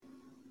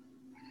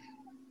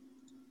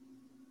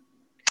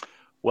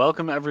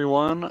Welcome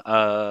everyone.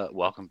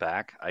 Welcome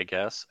back, I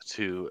guess,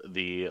 to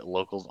the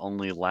Locals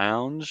Only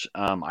Lounge.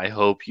 I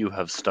hope you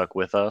have stuck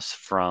with us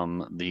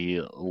from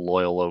the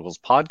Loyal Locals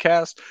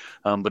podcast.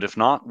 But if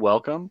not,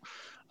 welcome.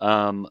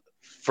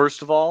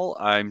 First of all,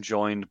 I'm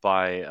joined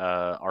by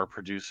our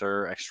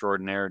producer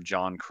extraordinaire,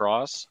 John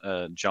Cross.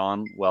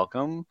 John,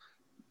 welcome.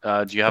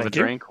 Do you have a Thank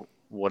you. drink?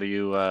 What do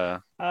you?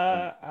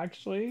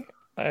 Actually,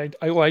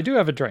 I do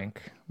have a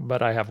drink,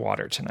 but I have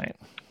water tonight.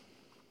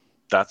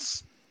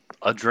 That's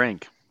a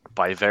drink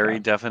by Yeah. very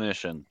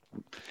definition.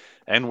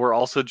 And we're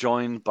also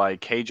joined by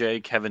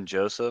KJ Kevin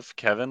Joseph.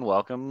 Kevin,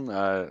 welcome.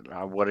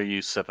 What are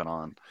you sipping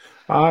on?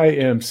 I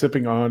am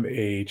sipping on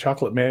a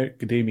chocolate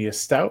macadamia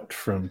stout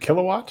from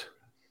Kilowatt.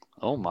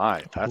 Oh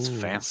my, that's Ooh,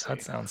 that fancy.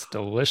 sounds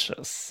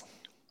delicious.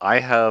 I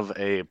have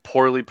a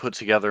poorly put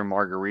together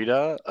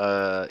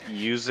margarita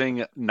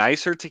using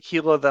nicer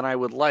tequila than I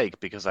would like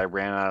because I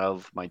ran out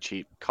of my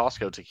cheap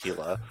Costco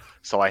tequila.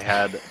 So I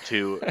had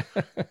to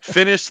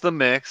finish the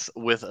mix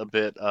with a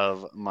bit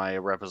of my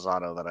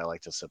reposado that I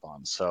like to sip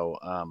on. So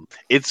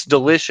it's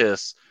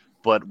delicious,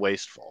 but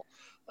wasteful.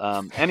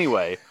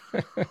 Anyway,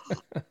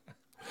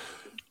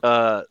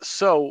 Uh,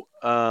 so,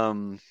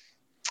 um,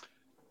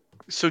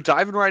 so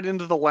diving right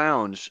into the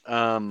lounge,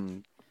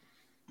 Kevin,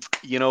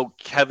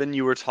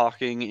 you were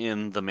talking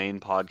in the main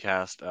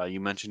podcast. You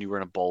mentioned you were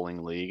in a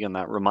bowling league, and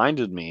that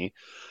reminded me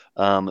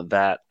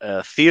that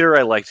theater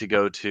I like to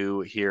go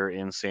to here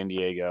in San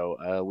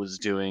Diego was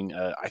doing,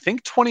 I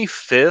think,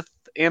 25th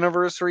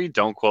anniversary.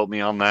 Don't quote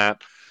me on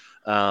that.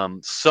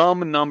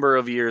 Some number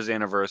of years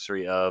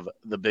anniversary of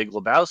the Big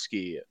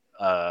Lebowski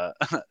uh,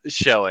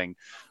 showing,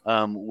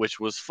 which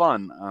was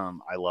fun.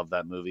 I love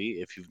that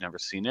movie. If you've never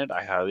seen it,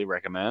 I highly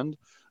recommend.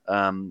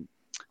 Um,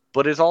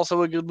 but it's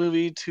also a good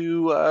movie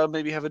to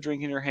maybe have a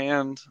drink in your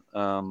hand.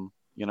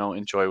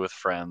 Enjoy with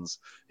friends.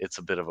 It's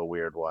a bit of a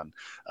weird one,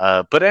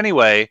 but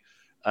anyway,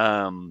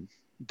 um,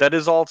 that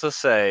is all to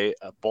say.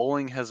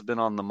 Bowling has been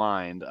on the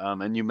mind,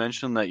 and you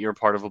mentioned that you're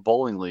part of a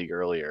bowling league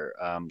earlier.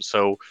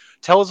 So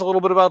tell us a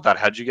little bit about that.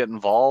 How'd you get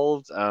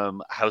involved?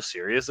 How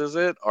serious is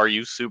it? Are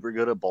you super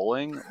good at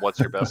bowling? What's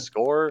your best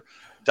score?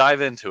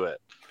 Dive into it.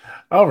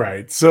 All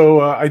right.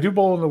 So I do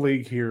bowl in the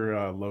league here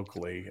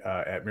locally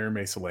at Mira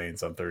Mesa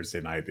Lanes on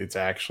Thursday night. It's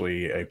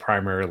actually a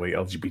primarily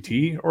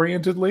LGBT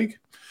oriented league.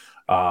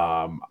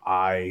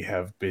 I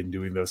have been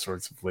doing those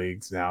sorts of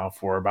leagues now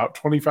for about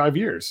 25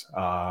 years.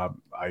 I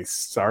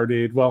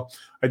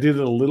did it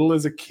a little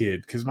as a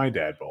kid because my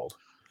dad bowled.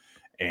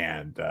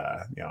 And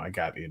I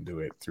got into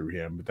it through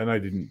him, but then I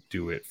didn't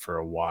do it for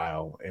a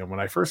while. And when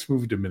I first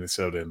moved to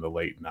Minnesota in the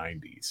late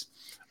 '90s,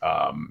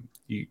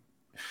 you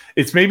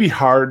it's maybe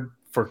hard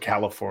for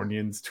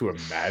Californians to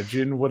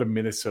imagine what a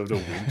Minnesota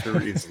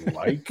winter is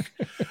like.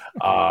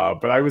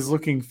 But I was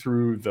looking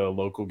through the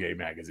local gay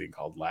magazine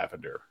called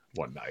Lavender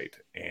one night,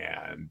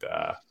 and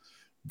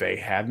they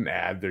had an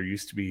ad. There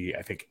used to be,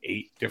 I think,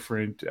 8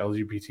 different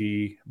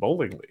LGBT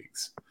bowling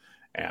leagues.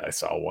 And I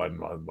saw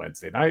one on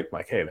Wednesday night. I'm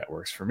like, hey, that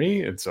works for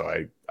me. And so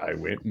I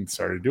went and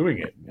started doing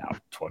it. Now,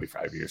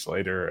 25 years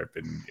later, I've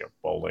been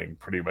bowling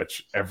pretty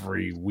much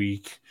every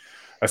week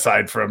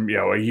aside from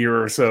a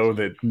year or so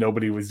that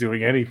nobody was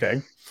doing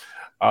anything.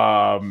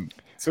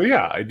 So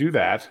yeah, I do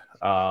that.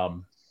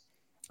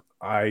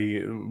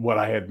 I What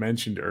I had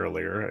mentioned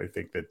earlier, I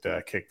think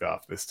that kicked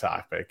off this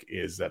topic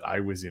is that I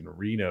was in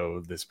Reno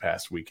this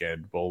past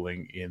weekend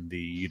bowling in the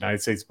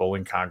United States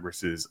Bowling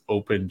Congress's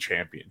Open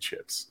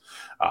Championships.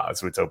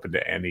 So it's open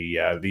to any.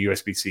 The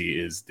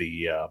USBC is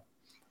the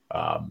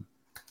um,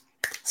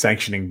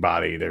 sanctioning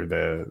body. They're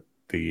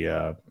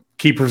the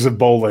keepers of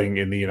bowling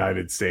in the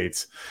United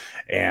States,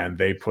 and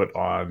they put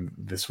on.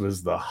 This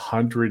was the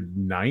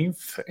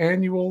 109th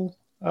annual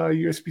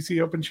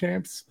USBC Open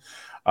Champs.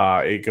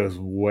 It goes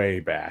way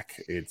back.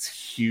 It's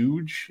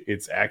huge.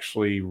 It's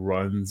actually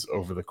runs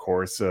over the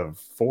course of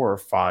 4 or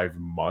 5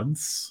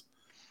 months.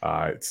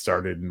 It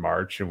started in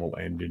March and will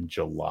end in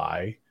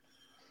July.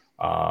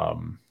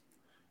 Um,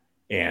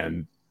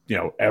 and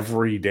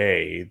every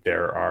day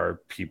there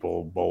are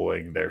people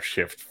bowling their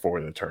shift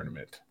for the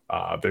tournament.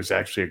 There's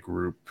actually a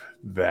group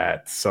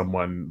that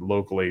someone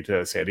locally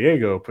to San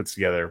Diego puts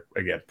together,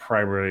 again,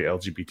 primarily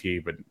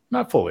LGBT, but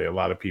not fully. A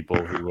lot of people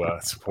who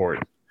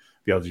support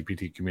the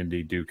LGBT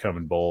community do come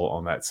and bowl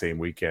on that same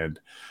weekend,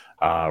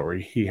 where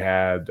he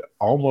had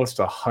almost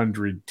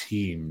 100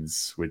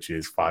 teams, which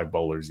is 5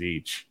 bowlers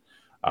each,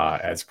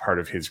 as part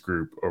of his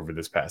group over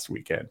this past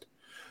weekend.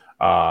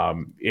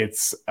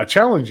 It's a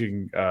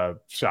challenging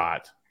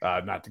shot.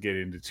 Not to get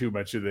into too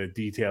much of the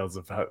details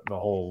of the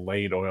whole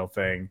lane oil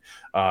thing.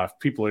 If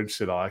people are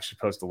interested, I'll actually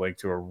post a link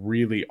to a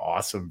really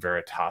awesome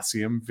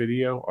Veritasium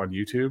video on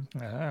YouTube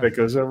Ah. that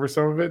goes over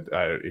some of it.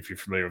 If you're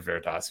familiar with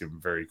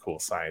Veritasium, very cool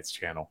science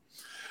channel.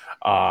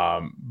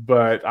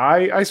 But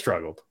I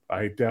struggled.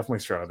 I definitely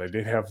struggled. I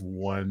did have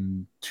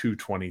one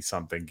 220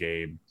 something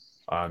game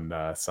on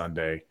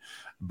Sunday,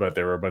 but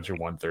there were a bunch of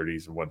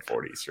 130s and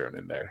 140s thrown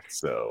in there.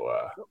 So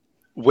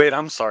Wait,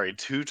 I'm sorry.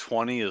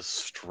 220 is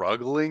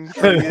struggling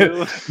for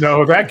you?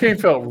 No, that game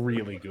felt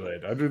really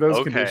good under those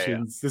Okay.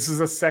 conditions. This is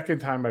the second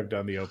time I've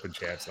done the Open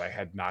Champs, and I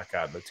had not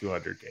gotten the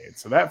 200 gain,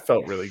 so that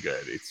felt really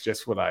good. It's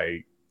just when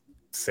I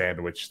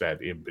sandwiched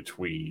that in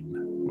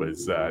between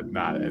was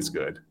not as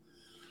good.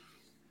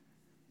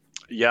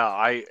 Yeah,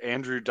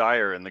 Andrew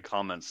Dyer in the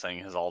comments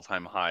saying his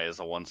all-time high is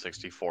a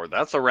 164.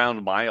 That's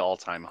around my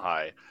all-time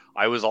high.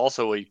 I was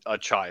also a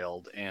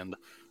child, and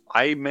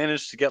I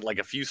managed to get like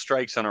a few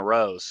strikes in a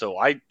row. So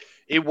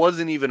it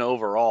wasn't even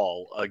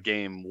overall a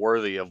game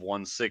worthy of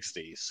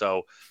 160.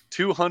 So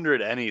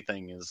 200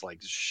 anything is like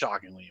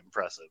shockingly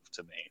impressive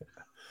to me.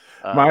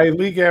 My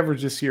league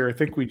average this year, I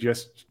think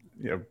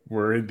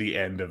we're in the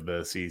end of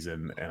the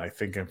season, and I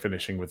think I'm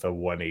finishing with a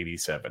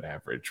 187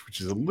 average,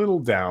 which is a little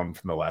down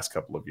from the last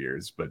couple of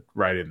years, but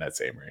right in that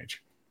same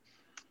range.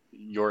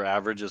 Your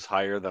average is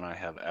higher than I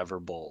have ever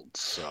bowled,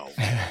 so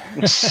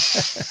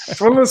it's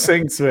one of those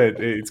things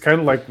that it's kind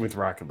of like with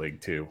Rocket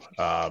League too.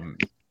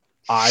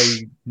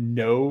 I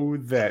know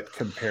that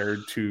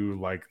compared to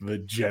like the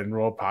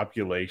general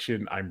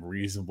population, I'm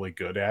reasonably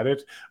good at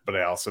it, but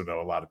I also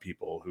know a lot of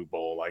people who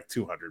bowl like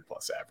 200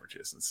 plus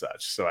averages and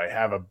such. So I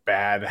have a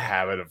bad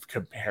habit of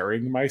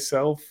comparing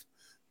myself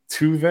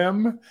to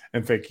them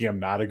and thinking I'm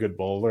not a good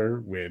bowler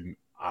when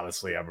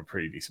honestly I'm a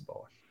pretty decent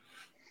bowler.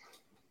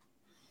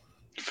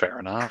 Fair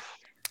enough.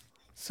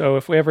 So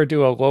if we ever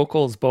do a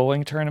locals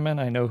bowling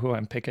tournament, I know who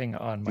I'm picking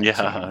on my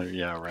team.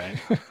 Yeah, right.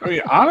 I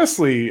mean,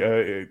 honestly,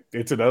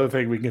 it's another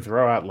thing we can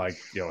throw out. Like,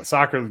 a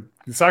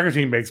soccer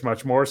team makes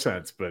much more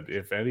sense. But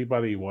if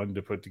anybody wanted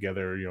to put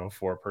together, a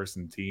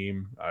 4-person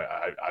team,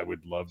 I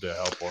would love to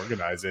help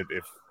organize it.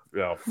 If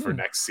for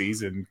next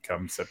season,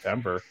 come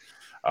September,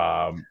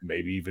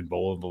 maybe even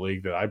bowl in the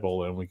league that I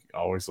bowl in. We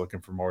always looking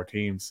for more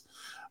teams.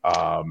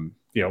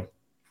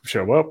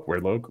 Show up,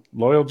 wear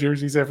loyal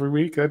jerseys every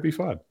week. That'd be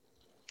fun.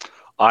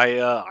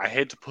 I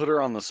hate to put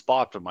her on the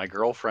spot, but my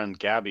girlfriend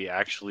Gabby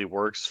actually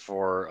works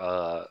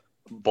for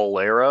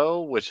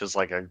Bolero, which is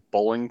like a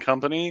bowling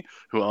company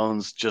who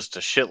owns just a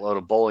shitload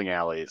of bowling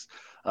alleys.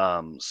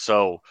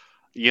 So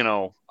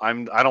I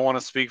don't want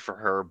to speak for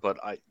her, but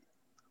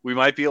we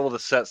might be able to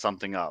set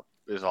something up.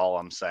 Is all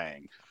I'm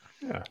saying.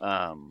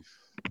 Yeah.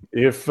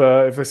 If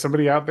there's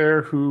somebody out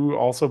there who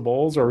also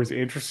bowls or is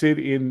interested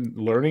in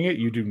learning it,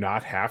 you do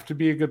not have to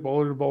be a good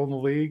bowler to bowl in the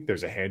league.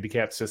 There's a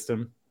handicap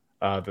system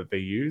that they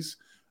use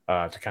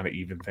to kind of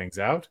even things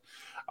out.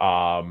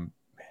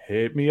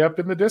 Hit me up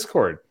in the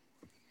Discord.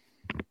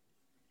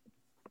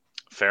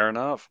 Fair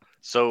enough.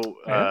 So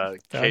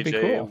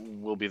KJ cool.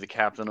 will be the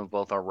captain of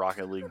both our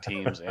Rocket League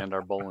teams and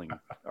our bowling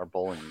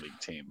league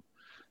team.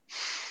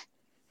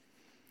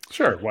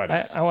 Sure. Why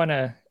not? I want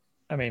to.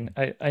 I mean,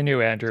 I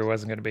knew Andrew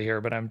wasn't going to be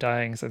here, but I'm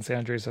dying since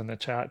Andrew's in the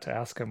chat to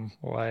ask him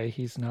why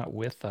he's not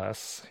with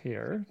us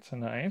here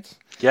tonight.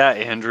 Yeah,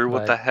 Andrew,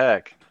 what the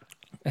heck?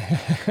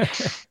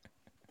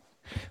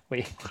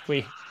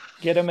 we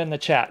get him in the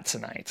chat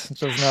tonight,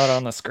 just not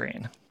on the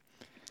screen.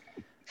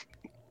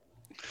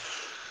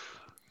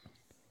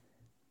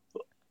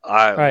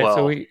 All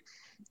right,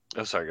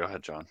 so sorry, go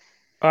ahead, John.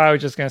 I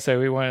was just going to say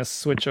we want to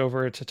switch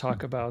over to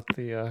talk about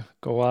the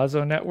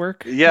Golazo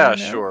Network. Yeah,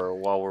 sure.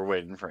 While we're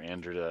waiting for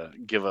Andrew to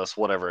give us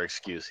whatever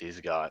excuse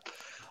he's got.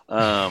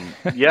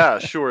 Yeah,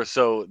 sure.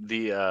 So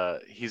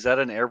he's at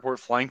an airport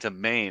flying to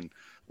Maine.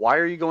 Why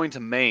are you going to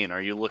Maine?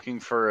 Are you looking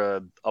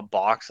for a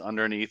box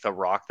underneath a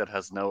rock that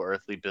has no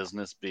earthly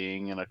business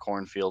being in a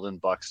cornfield in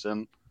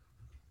Buxton?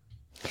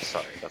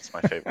 Sorry, that's my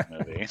favorite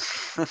movie.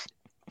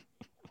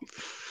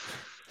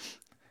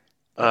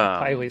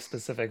 Highly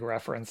specific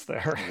reference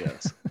there.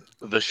 Yes.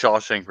 The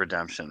Shawshank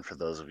Redemption, for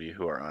those of you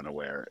who are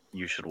unaware,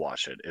 you should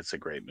watch it. It's a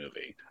great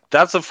movie.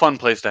 That's a fun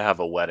place to have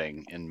a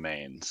wedding in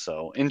Maine.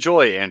 So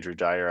enjoy, Andrew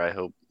Dyer. I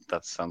hope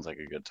that sounds like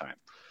a good time.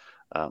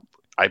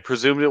 I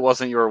presumed it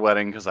wasn't your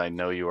wedding because I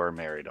know you are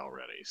married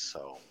already.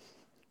 So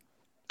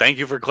thank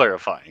you for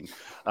clarifying.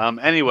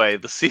 Anyway,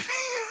 the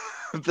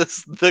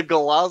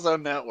Golazo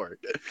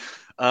Network.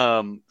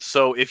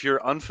 So if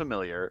you're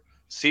unfamiliar,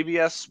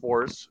 CBS,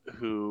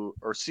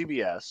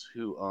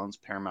 who owns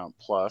Paramount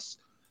Plus,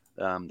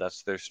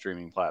 that's their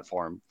streaming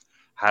platform,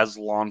 has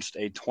launched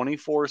a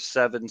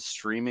 24/7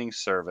 streaming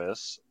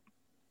service,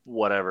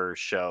 whatever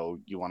show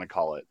you want to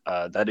call it,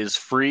 that is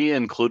free,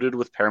 included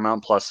with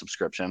Paramount Plus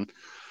subscription,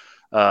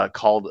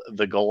 called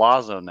the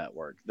Golazo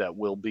Network. That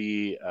will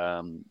be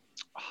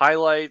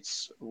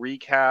highlights,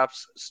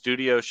 recaps,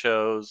 studio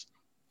shows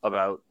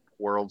about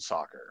world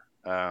soccer.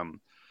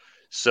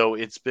 So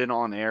it's been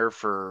on air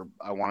for,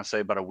 I want to say,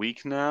 about a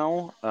week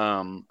now.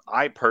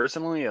 I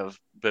personally have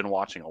been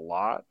watching a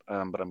lot,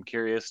 but I'm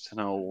curious to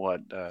know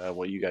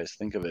what you guys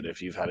think of it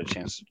if you've had a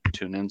chance to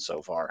tune in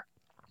so far.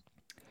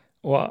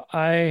 Well,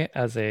 I,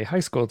 as a high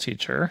school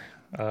teacher,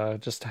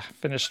 just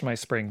finished my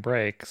spring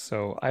break,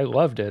 so I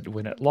loved it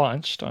when it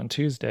launched on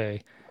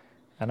Tuesday,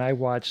 and I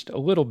watched a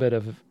little bit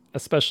of,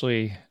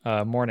 especially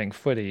morning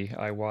footy.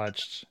 I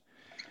watched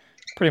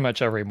pretty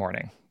much every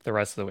morning the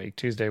rest of the week,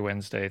 Tuesday,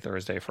 Wednesday,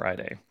 Thursday,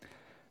 Friday.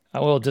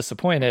 I'm a little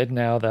disappointed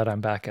now that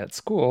I'm back at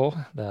school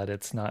that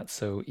it's not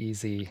so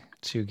easy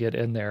to get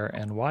in there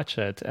and watch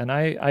it. And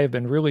I have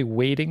been really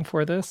waiting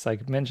for this. I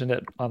mentioned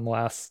it on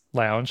last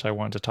lounge. I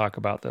wanted to talk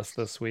about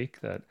this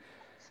week that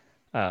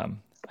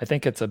I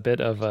think it's a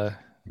bit of a,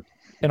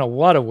 in a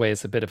lot of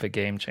ways, a bit of a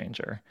game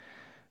changer.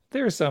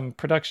 There's some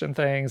production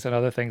things and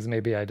other things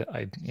maybe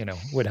I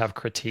would have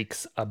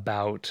critiques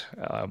about,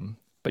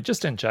 but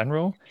just in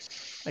general,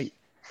 I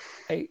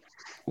I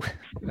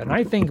when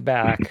I think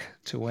back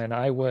to when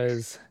I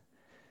was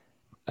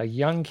a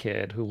young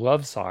kid who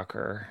loved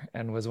soccer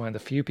and was one of the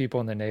few people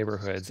in the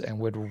neighborhoods and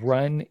would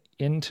run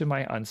into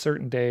my on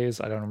certain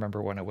days, I don't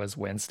remember when it was,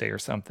 Wednesday or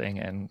something,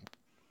 and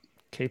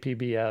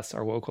KPBS,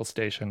 our local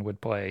station,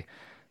 would play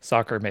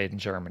Soccer Made in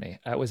Germany.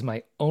 That was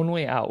my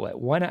only outlet,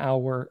 1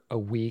 hour a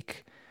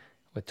week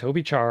with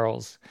Toby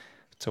Charles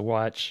to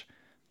watch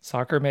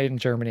Soccer Made in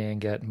Germany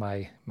and get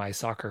my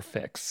soccer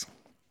fix.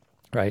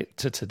 Right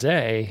to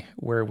today,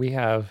 where we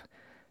have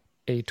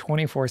a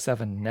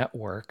 24/7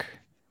 network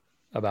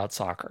about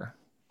soccer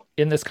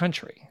in this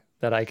country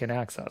that I can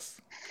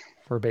access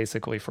for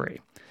basically free.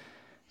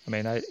 I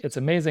mean, it's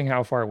amazing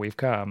how far we've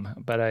come,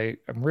 but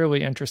I'm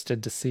really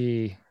interested to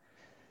see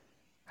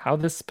how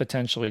this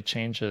potentially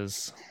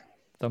changes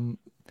the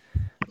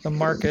the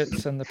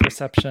markets and the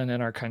perception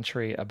in our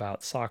country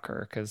about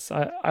soccer. Because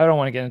I don't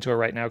want to get into it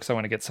right now because I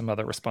want to get some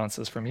other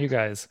responses from you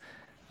guys.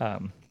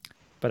 Um,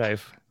 but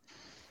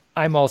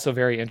I'm also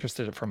very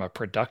interested from a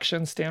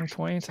production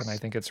standpoint, and I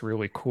think it's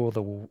really cool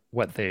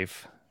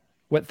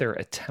what they're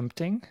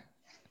attempting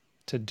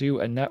to do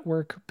a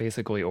network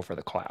basically over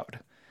the cloud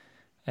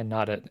and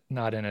not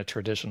in a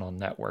traditional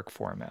network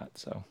format.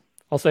 So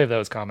I'll save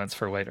those comments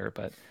for later,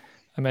 but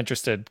I'm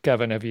interested.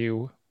 Kevin, have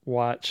you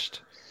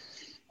watched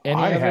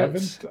any I of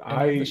haven't. it?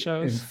 Any of the In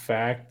shows?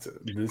 fact,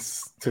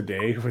 this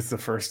today was the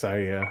first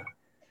I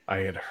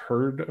had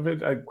heard of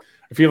it. I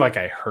feel like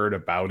I heard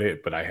about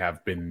it, but I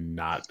have been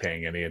not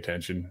paying any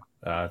attention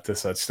to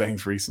such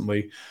things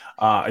recently.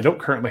 I don't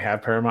currently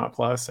have Paramount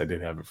Plus. I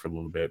did have it for a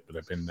little bit, but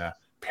I've been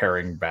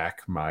paring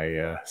back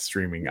my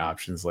streaming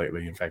options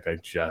lately. In fact, I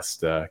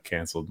just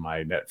canceled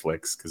my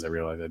Netflix because I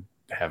realized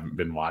I haven't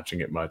been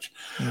watching it much.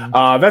 Mm,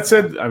 That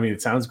said, I mean,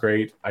 it sounds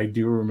great. I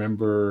do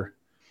remember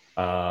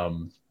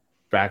um,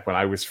 back when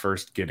I was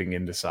first getting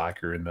into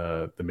soccer in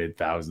the mid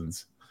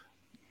thousands,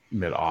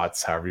 mid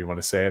aughts, however you want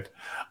to say it.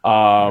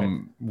 right.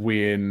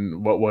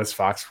 When what was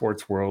Fox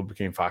Sports World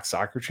became Fox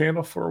Soccer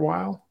Channel for a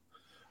while,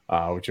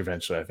 which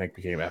eventually I think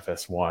became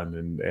FS1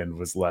 and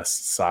was less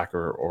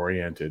soccer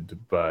oriented.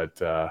 But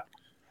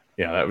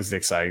yeah, that was the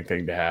exciting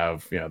thing to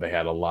have. You know, they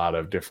had a lot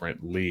of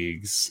different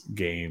leagues,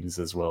 games,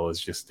 as well as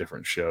just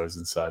different shows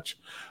and such.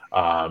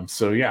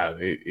 So yeah,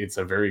 it's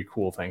a very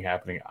cool thing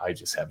happening. I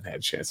just haven't had a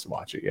chance to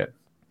watch it yet.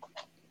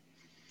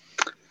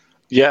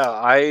 Yeah,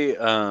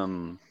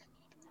 I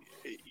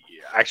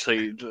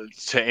actually,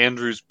 to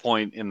Andrew's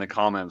point in the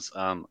comments,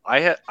 I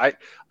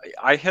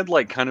had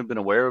like kind of been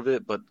aware of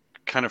it, but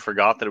kind of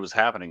forgot that it was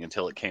happening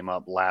until it came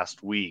up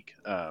last week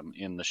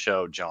in the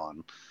show,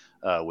 John,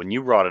 when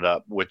you brought it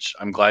up, which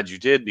I'm glad you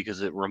did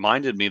because it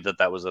reminded me that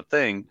that was a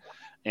thing,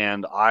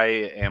 and I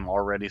am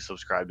already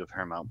subscribed to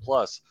Paramount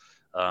Plus.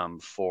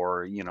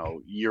 For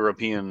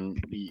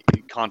European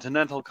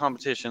continental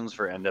competitions,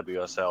 for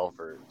NWSL,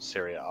 for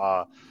Serie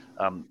A,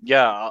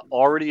 yeah,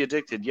 already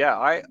addicted.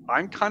 Yeah,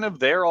 I'm kind of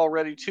there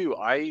already too.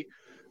 I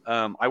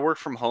work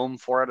from home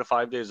 4 out of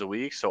 5 days a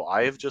week, so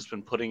I've just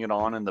been putting it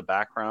on in the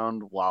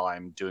background while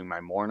I'm doing my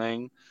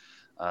morning,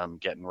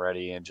 getting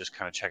ready and just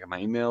kind of checking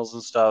my emails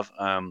and stuff.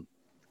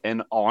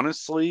 And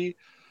honestly,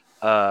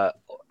 uh,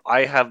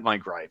 I have my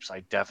gripes.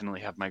 I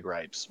definitely have my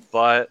gripes,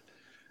 but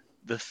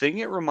the thing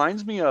it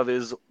reminds me of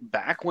is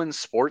back when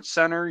Sports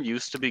Center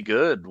used to be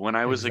good when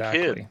I was a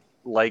kid. Exactly.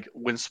 Like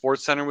when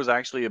Sports Center was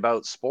actually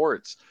about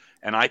sports,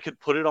 and I could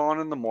put it on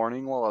in the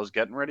morning while I was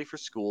getting ready for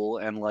school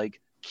and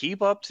like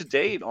keep up to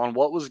date on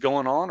what was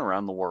going on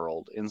around the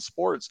world in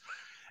sports.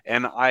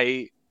 And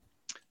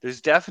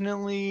there's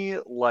definitely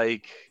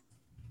like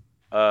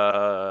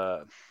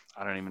I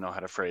don't even know how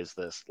to phrase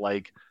this.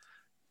 Like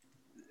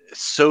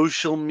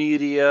social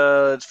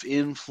media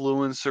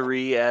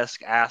influencery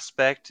esque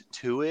aspect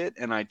to it,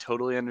 and I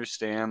totally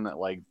understand that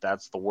like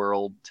that's the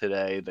world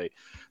today.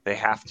 They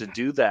have to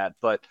do that,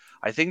 but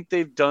I think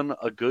they've done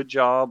a good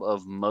job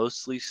of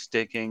mostly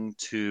sticking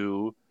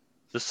to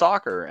the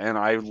soccer, and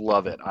I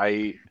love it.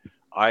 I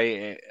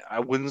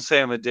wouldn't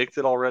say I'm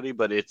addicted already,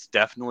 but it's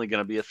definitely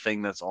going to be a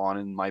thing that's on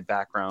in my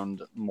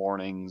background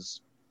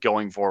mornings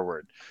going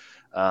forward.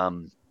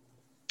 Um,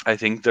 I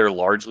think they're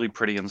largely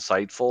pretty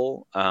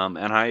insightful, and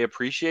I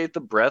appreciate the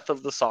breadth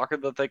of the soccer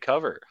that they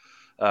cover.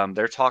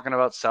 They're talking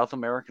about South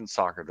American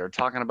soccer. They're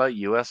talking about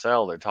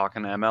USL. They're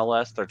talking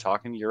MLS. They're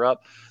talking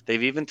Europe.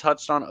 They've even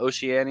touched on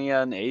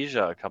Oceania and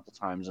Asia a couple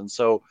times. And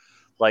so,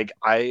 like,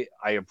 I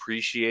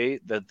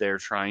appreciate that they're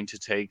trying to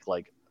take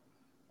like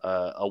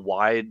a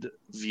wide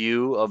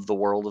view of the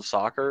world of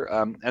soccer.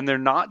 And they're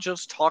not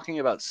just talking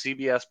about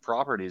CBS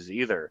properties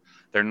either.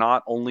 They're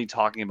not only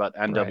talking about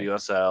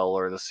NWSL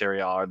or the Serie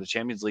A or the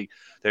Champions League.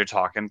 They're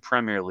talking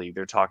Premier League.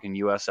 They're talking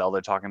USL.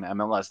 They're talking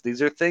MLS.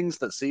 These are things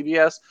that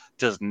CBS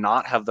does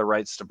not have the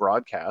rights to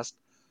broadcast,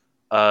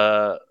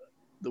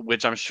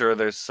 which I'm sure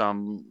there's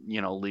some,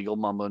 legal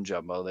mumbo and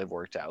jumbo they've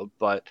worked out.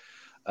 But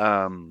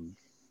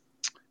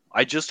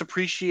I just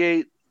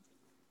appreciate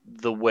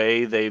the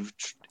way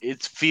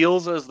it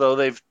feels as though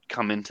they've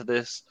come into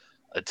this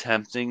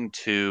attempting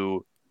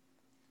to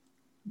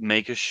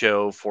make a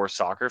show for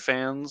soccer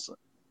fans,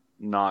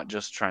 not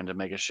just trying to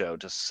make a show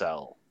to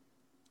sell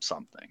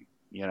something,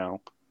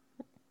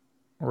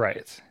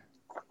 Right.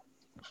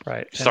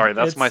 Sorry,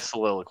 that's my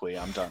soliloquy.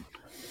 I'm done.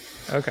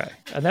 Okay.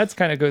 And that's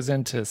kind of goes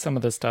into some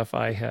of the stuff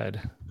I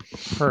had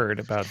heard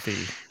about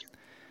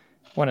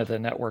one of the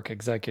network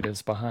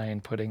executives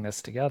behind putting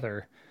this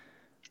together,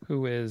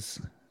 who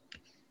is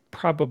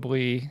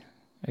probably,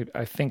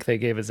 I think they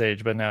gave his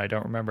age, but now I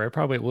don't remember,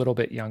 probably a little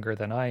bit younger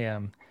than I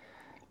am.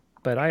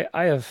 But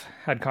I have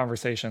had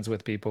conversations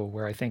with people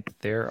where I think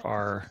there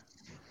are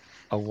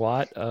a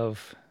lot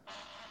of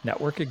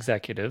network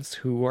executives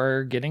who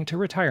are getting to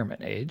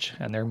retirement age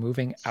and they're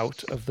moving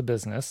out of the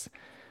business.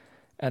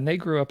 And they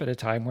grew up at a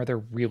time where there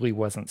really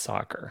wasn't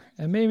soccer.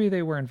 And maybe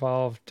they were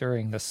involved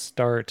during the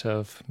start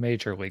of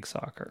Major League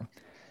Soccer.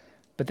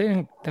 But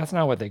that's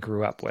not what they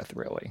grew up with,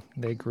 really.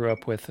 They grew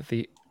up with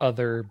the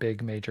other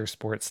big major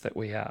sports that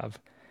we have.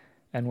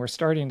 And we're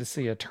starting to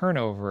see a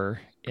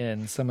turnover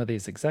in some of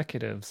these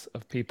executives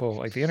of people,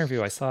 like the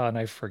interview I saw, and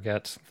I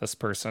forget this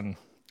person,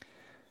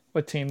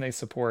 what team they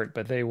support,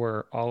 but they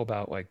were all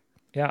about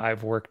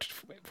I've worked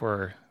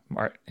for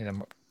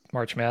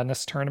March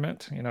Madness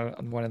tournament,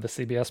 on one of the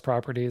CBS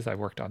properties. I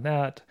worked on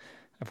that.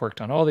 I've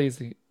worked on all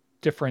these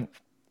different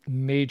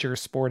major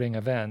sporting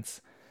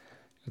events,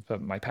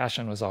 but my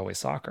passion was always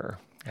soccer.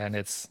 And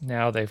it's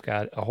now they've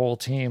got a whole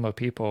team of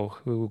people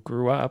who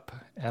grew up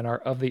and are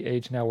of the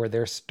age now where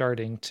they're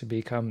starting to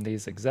become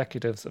these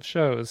executives of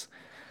shows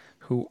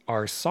who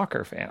are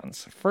soccer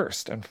fans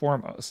first and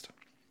foremost.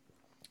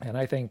 And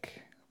I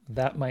think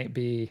that might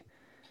be,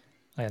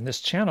 and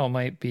this channel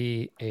might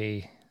be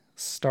a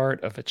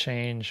start of a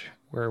change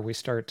where we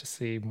start to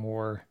see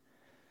more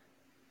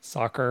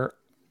soccer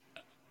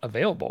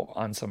available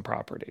on some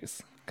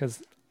properties.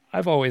 Because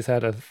I've always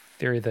had a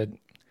theory that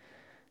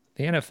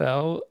the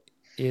NFL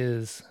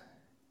is,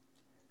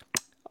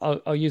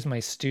 I'll use my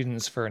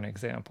students for an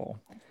example.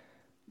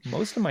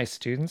 Most of my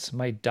students,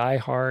 my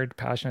die-hard,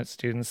 passionate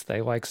students,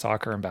 they like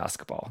soccer and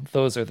basketball.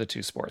 Those are the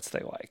two sports they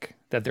like,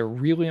 that they're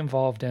really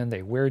involved in.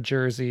 They wear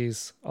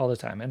jerseys all the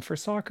time. And for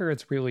soccer,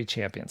 it's really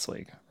Champions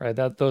League, right?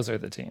 Those are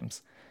the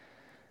teams.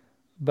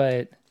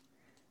 But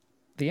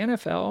the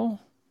NFL,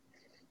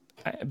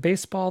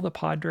 baseball, the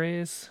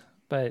Padres,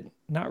 but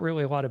not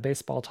really a lot of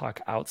baseball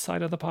talk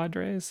outside of the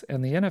Padres.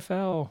 And the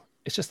NFL,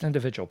 it's just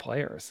individual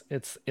players.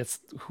 It's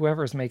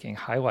whoever's making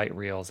highlight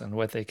reels and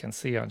what they can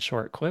see on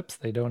short clips.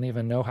 They don't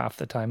even know half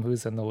the time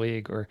who's in the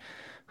league or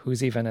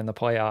who's even in the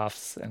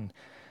playoffs. And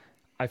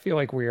I feel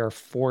like we are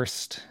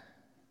forced,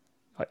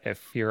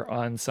 if you're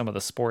on some of the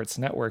sports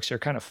networks, you're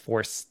kind of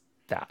forced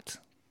that.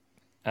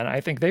 And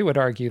I think they would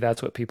argue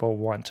that's what people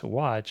want to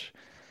watch.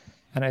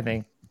 And I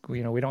think,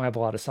 we don't have a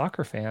lot of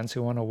soccer fans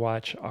who want to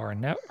watch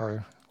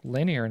our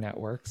linear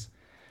networks.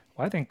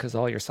 Well, I think because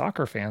all your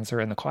soccer fans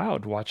are in the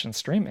cloud watching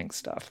streaming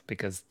stuff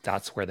because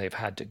that's where they've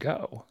had to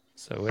go.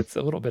 So it's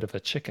a little bit of a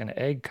chicken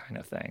egg kind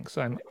of thing.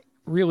 So I'm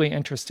really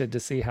interested to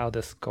see how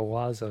this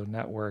Golazo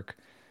network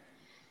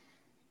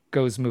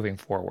goes moving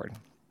forward.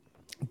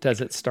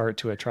 Does it start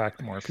to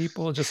attract more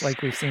people? Just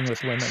like we've seen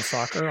with women's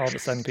soccer, all of a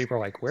sudden people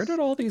are like, where did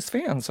all these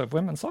fans of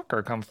women's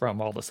soccer come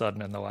from all of a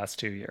sudden in the last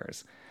 2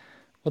 years?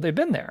 Well, they've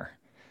been there,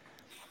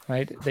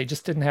 right? They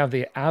just didn't have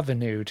the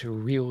avenue to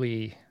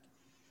really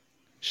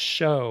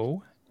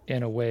show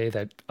in a way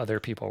that other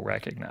people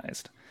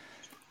recognized.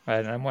 Right?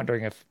 And I'm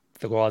wondering if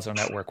the Golazo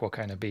Network will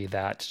kind of be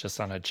that just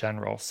on a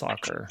general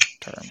soccer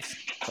terms.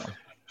 So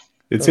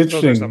it's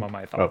interesting. Those are some of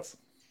my thoughts.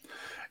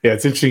 Yeah,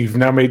 it's interesting. You've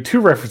now made two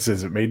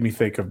references. It made me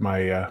think of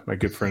my my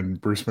good friend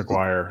Bruce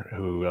McGuire,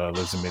 who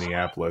lives in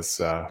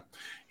Minneapolis.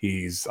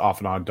 He's off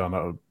and on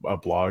done a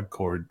blog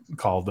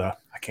called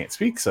I can't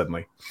speak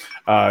suddenly.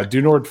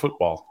 Do Nord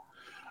Football.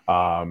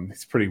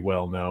 He's pretty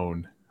well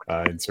known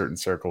in certain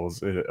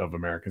circles of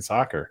American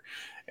soccer,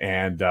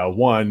 and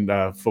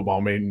one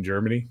football made in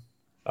Germany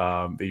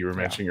that you were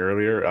mentioning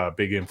earlier.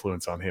 Big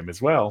influence on him as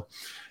well,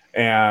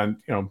 and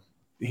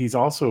he's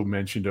also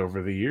mentioned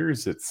over the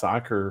years that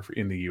soccer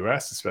in the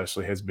U.S.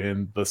 especially has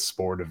been the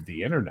sport of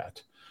the internet.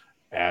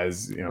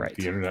 As the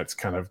internet's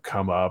kind of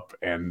come up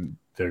and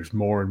there's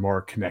more and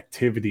more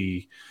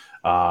connectivity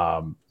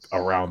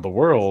around the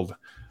world.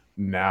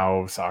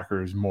 Now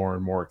soccer is more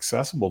and more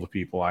accessible to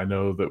people. I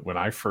know that when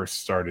I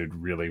first started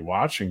really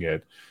watching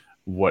it,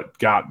 what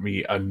got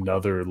me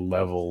another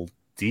level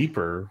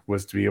deeper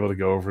was to be able to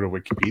go over to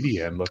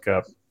Wikipedia and look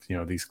up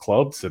these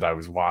clubs that I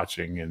was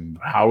watching, and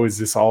how is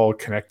this all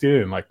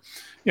connected? And like,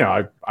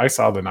 I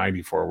saw the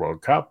 94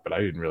 World Cup, but I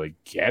didn't really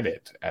get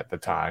it at the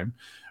time.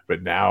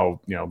 But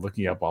now,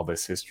 looking up all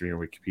this history in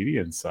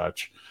Wikipedia and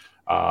such,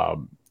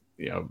 and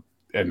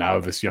now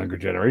this younger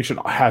generation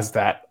has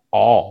that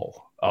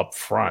all up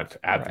front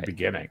at the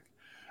beginning.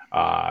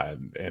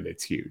 And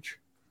it's huge.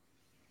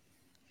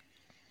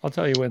 I'll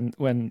tell you,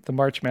 when the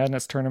March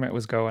Madness tournament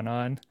was going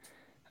on,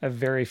 I have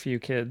very few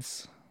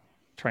kids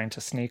trying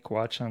to sneak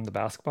watching the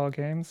basketball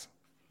games,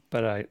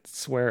 but I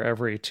swear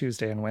every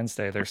Tuesday and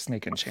Wednesday they're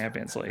sneaking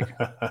Champions League.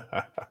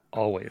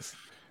 Always.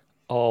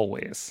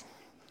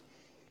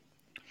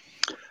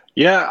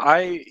 Yeah,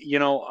 I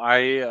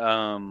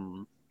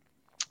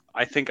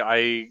think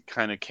I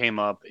kind of came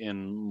up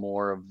in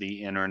more of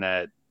the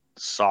internet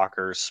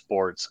soccer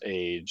sports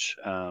age.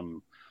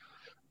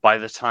 By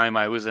the time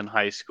I was in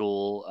high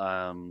school,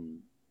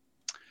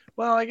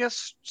 well, I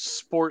guess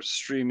sports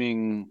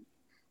streaming,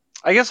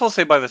 I guess I'll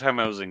say by the time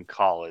I was in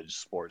college,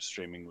 sports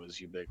streaming was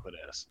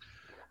ubiquitous.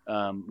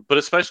 But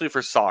especially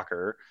for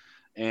soccer.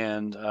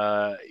 And,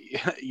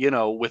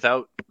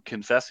 without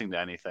confessing to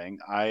anything,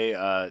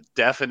 I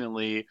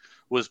definitely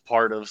was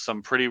part of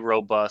some pretty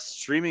robust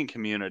streaming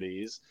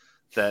communities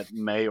that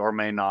may or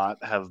may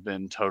not have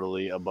been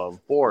totally above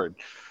board.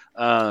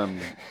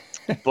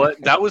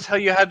 But that was how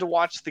you had to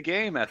watch the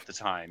game at the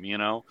time,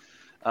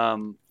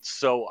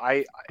 So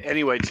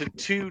anyway,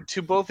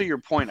 to both of your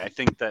point, I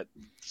think that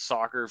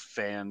soccer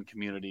fan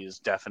community is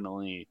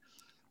definitely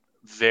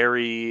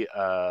very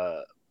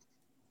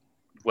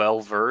well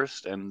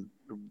versed and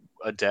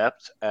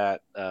adept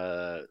at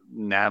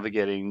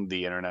navigating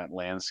the internet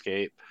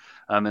landscape.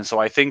 And so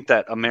I think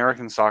that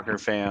American soccer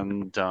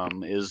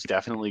fandom is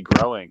definitely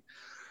growing.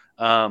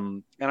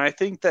 And I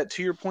think that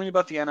to your point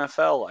about the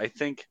NFL, I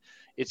think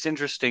it's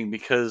interesting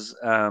because,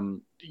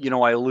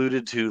 I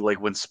alluded to like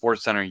when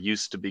SportsCenter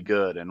used to be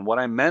good. And what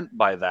I meant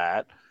by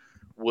that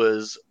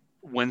was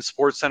when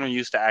SportsCenter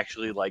used to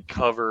actually like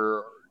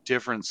cover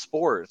different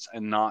sports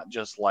and not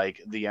just like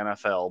the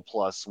NFL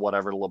plus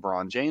whatever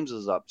LeBron James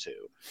is up to.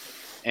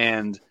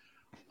 And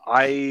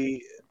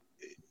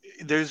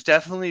there's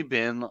definitely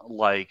been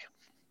like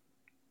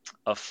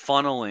a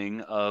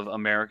funneling of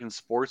American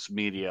sports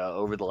media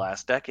over the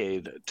last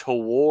decade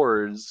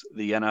towards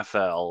the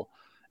NFL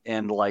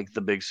and like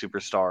the big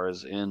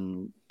superstars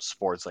in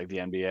sports like the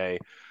NBA.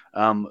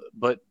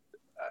 But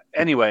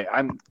anyway,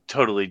 I'm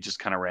totally just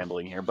kind of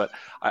rambling here, but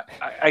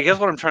I guess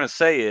what I'm trying to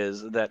say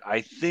is that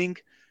I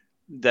think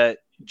that,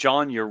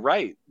 John, you're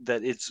right,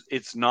 that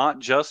it's not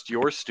just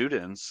your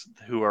students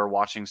who are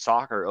watching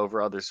soccer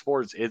over other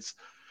sports.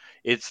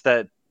 It's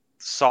that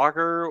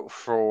soccer,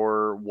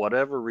 for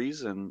whatever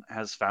reason,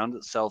 has found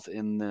itself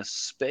in this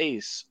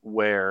space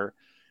where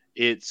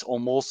it's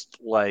almost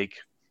like,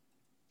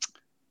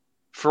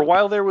 for a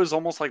while there was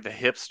almost like the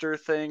hipster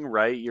thing,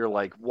 right? You're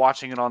like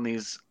watching it on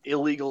these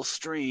illegal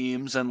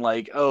streams and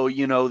like, oh,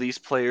 these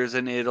players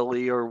in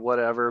Italy or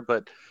whatever.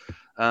 But,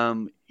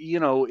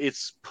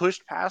 it's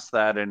pushed past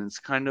that. And it's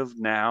kind of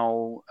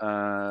now,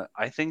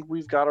 I think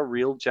we've got a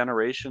real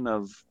generation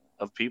of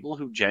people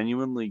who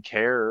genuinely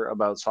care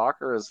about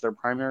soccer as their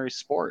primary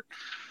sport.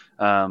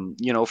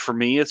 For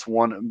me, it's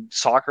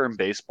soccer and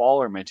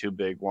baseball are my two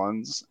big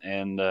ones.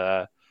 And,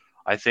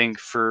 I think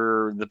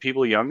for the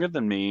people younger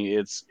than me,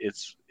 it's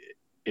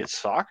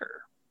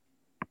soccer.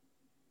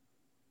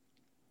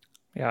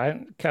 Yeah,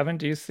 Kevin,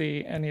 do you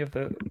see any of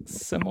the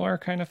similar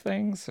kind of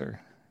things,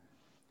 or?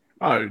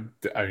 I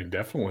mean,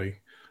 definitely.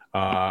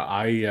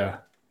 I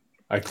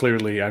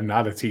clearly, I'm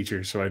not a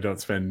teacher, so I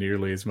don't spend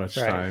nearly as much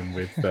time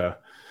with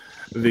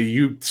the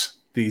youths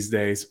these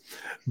days.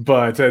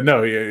 But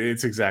no,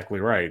 it's exactly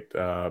right.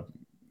 The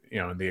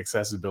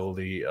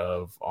accessibility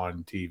of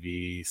on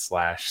TV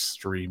 /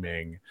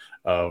 streaming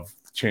of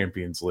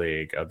Champions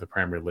League, of the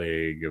Premier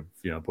League, of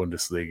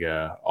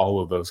Bundesliga, all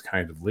of those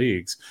kind of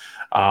leagues,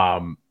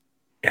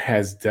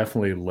 has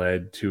definitely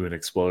led to an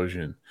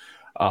explosion.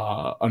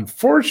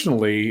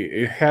 Unfortunately,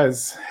 it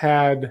has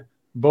had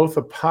both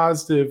a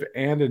positive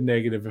and a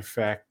negative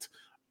effect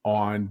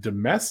on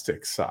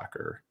domestic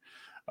soccer,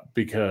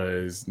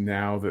 because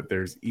now that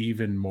there's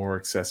even more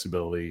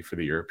accessibility for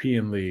the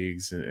European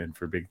leagues and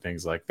for big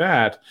things like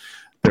that,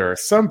 there are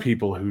some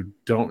people who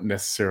don't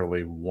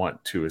necessarily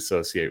want to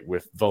associate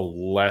with the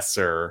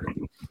lesser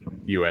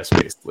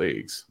US-based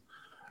leagues,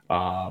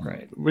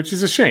 which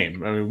is a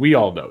shame. I mean, we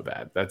all know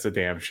that. That's a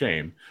damn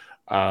shame.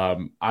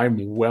 I'm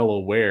well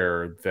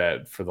aware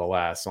that for the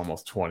last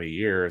almost 20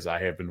 years,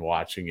 I have been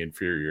watching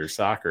inferior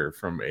soccer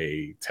from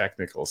a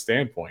technical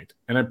standpoint.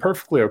 And I'm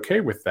perfectly okay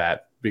with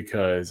that,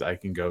 because I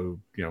can go,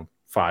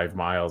 5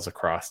 miles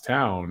across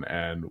town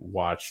and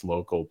watch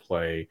loyal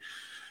play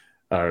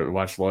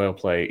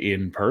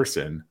in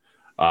person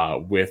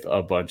with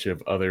a bunch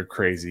of other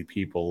crazy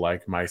people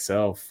like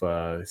myself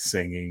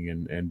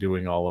singing and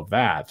doing all of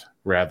that,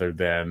 rather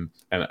than,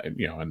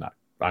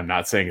 I'm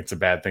not saying it's a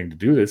bad thing to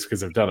do this,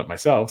 because I've done it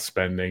myself,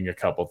 spending a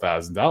couple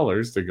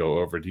 $1,000s to go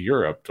over to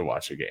Europe to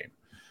watch a game.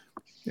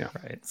 Yeah,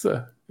 right.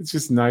 It's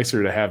just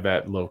nicer to have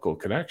that local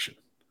connection.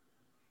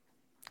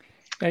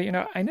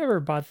 Yeah, I never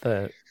bought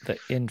the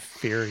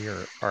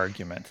inferior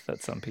argument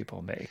that some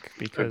people make,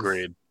 because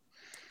Agreed.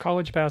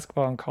 college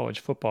basketball and college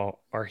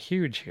football are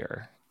huge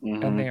here,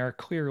 and Hmm. they are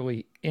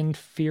clearly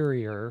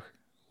inferior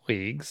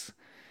leagues,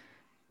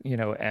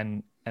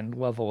 and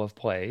level of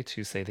play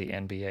to, say, the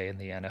NBA and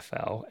the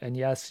NFL. And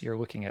yes, you're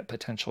looking at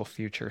potential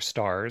future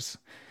stars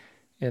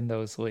in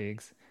those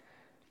leagues.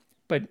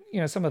 But,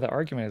 some of the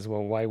argument is,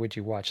 well, why would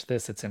you watch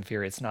this? It's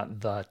inferior. It's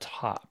not the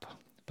top.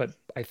 But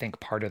I think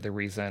part of the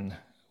reason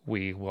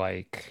we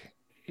like,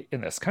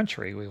 in this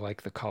country, we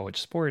like the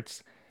college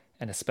sports,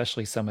 and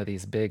especially some of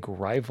these big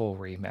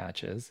rivalry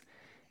matches,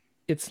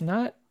 it's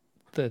not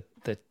the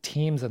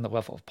teams and the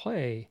level of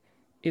play,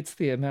 it's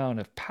the amount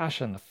of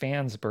passion the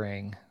fans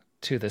bring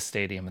to the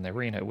stadium and the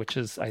arena, which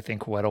is, I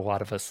think, what a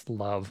lot of us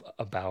love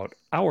about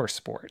our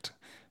sport,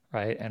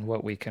 right? And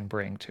what we can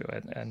bring to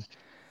it. And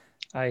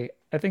I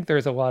think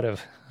there's a lot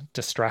of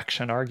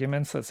distraction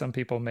arguments that some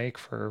people make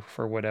for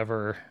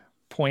whatever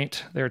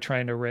point they're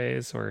trying to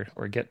raise, or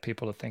get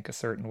people to think a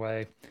certain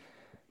way.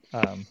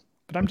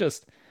 But I'm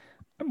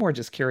more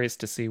just curious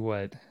to see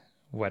what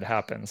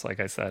happens, like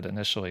I said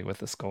initially, with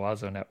this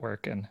Golazo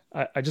network. And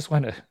I just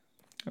want to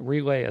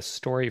relay a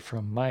story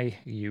from my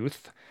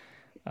youth.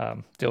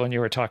 Dylan, you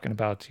were talking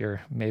about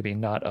your maybe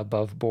not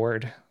above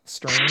board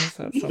streams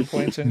at some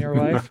point in your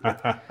life.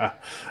 I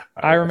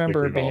I think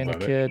remember we've all being a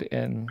done it. kid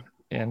in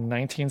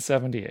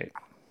 1978,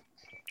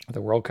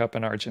 the World Cup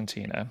in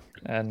Argentina.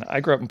 And I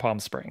grew up in Palm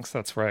Springs.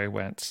 That's where I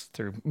went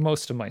through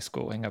most of my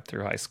schooling up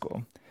through high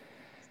school.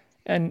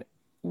 And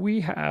we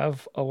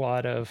have a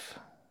lot of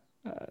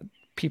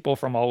people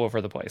from all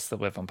over the place that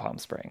live in Palm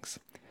Springs.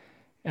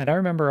 And I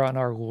remember on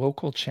our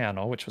local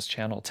channel, which was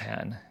Channel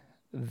 10,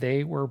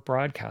 they were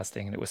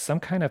broadcasting, and it was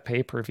some kind of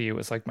pay per view. It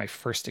was like my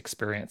first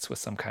experience with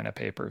some kind of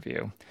pay per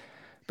view.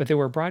 But they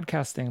were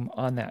broadcasting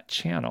on that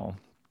channel.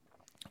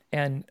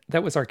 And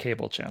that was our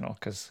cable channel,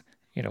 because,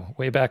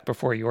 way back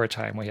before your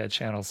time, we had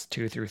channels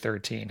 2 through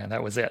 13, and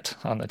that was it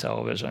on the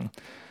television.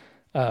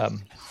 But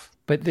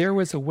there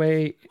was a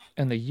way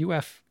in the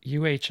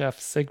UHF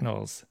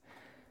signals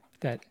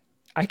that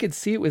I could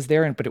see it was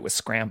there, but it was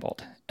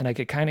scrambled, and I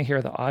could kind of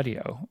hear the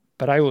audio.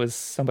 But I was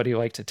somebody who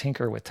liked to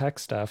tinker with tech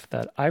stuff,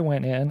 that I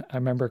went in. I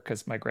remember,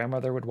 because my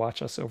grandmother would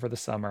watch us over the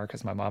summer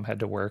because my mom had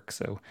to work.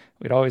 So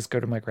we'd always go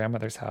to my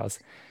grandmother's house.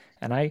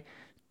 And I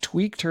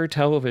tweaked her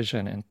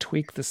television and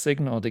tweaked the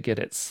signal to get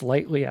it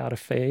slightly out of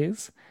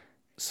phase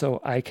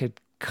so I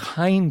could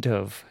kind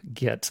of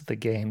get the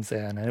games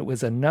in. And it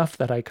was enough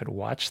that I could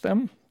watch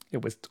them.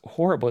 It was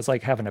horrible. It's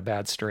like having a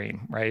bad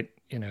stream, right?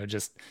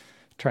 Just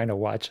trying to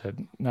watch it,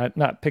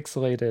 not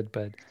pixelated,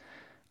 but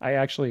I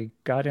actually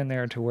got in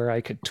there to where I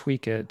could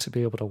tweak it to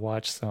be able to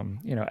watch some,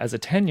 as a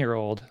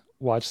 10-year-old,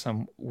 watch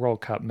some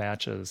World Cup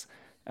matches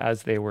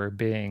as they were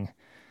being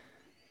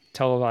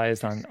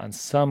televised on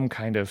some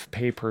kind of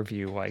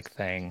pay-per-view like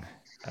thing,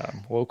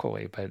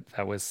 locally. But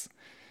that's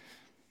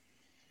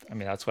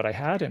what I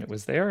had, and it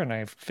was there, and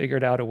I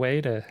figured out a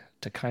way to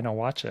kind of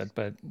watch it.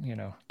 But,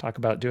 talk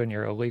about doing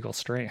your illegal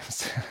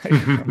streams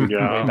from way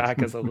Yeah.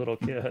 back as a little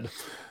kid.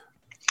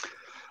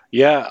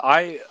 Yeah,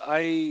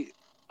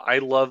 I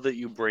love that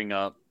you bring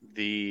up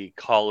the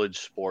college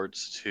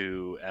sports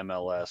to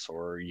MLS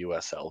or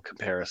USL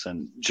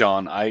comparison,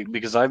 John.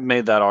 Because I've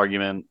made that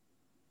argument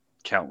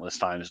countless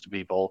times to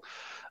people,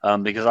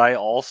 because I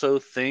also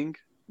think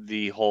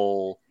the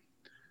whole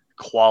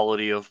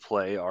quality of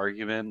play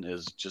argument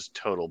is just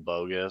total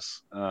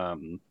bogus.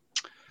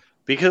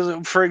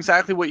 Because for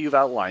exactly what you've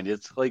outlined,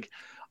 it's like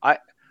I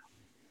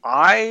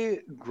I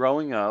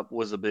growing up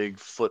was a big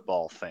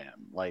football fan.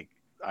 Like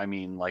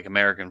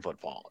American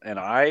football. And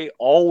I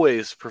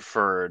always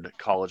preferred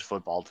college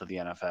football to the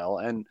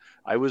NFL. And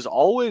I was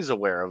always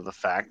aware of the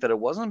fact that it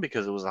wasn't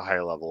because it was a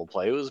higher level of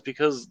play. It was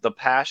because the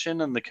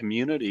passion and the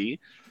community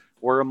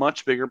were a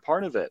much bigger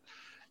part of it.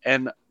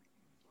 And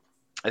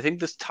I think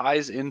this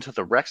ties into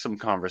the Wrexham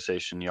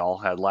conversation y'all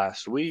had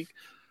last week.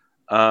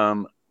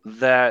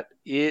 That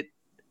the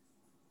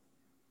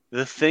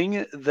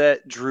thing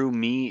that drew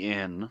me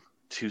in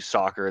to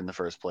soccer in the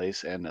first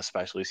place, and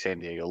especially San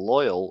Diego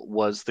Loyal,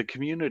 was the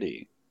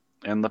community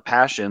and the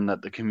passion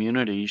that the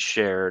community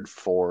shared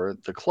for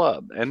the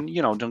club. And,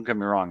 don't get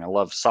me wrong, I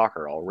love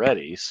soccer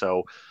already.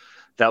 So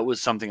that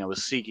was something I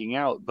was seeking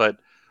out. But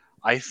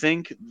I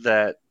think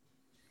that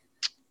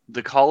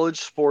the college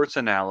sports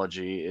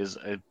analogy is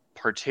a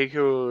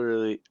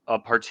particularly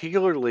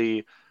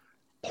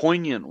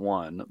poignant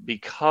one,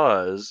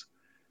 because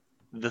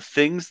the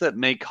things that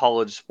make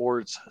college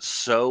sports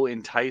so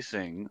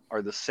enticing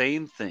are the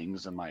same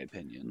things, in my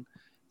opinion,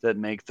 that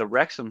make the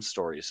Wrexham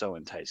story so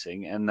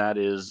enticing, and that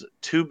is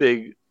two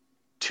big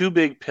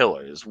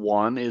pillars.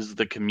 One is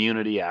the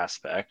community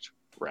aspect,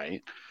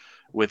 right?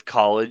 With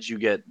college, you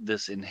get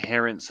this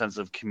inherent sense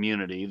of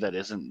community that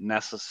isn't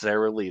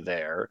necessarily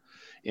there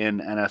in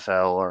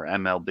NFL or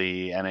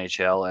MLB,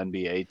 NHL,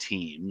 NBA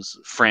teams,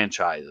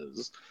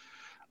 franchises.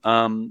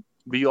 But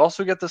you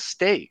also get the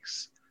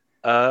stakes.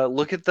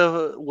 Look at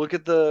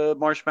the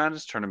March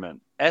Madness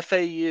tournament.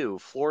 FAU,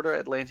 Florida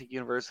Atlantic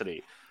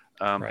University.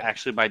 Right.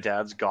 Actually, my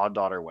dad's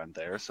goddaughter went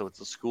there, so it's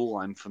a school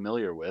I'm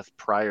familiar with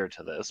prior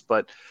to this.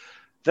 But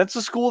that's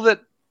a school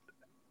that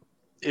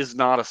is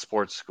not a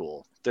sports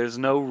school. There's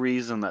no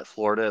reason that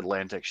Florida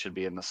Atlantic should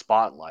be in the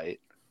spotlight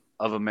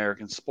of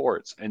American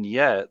sports, and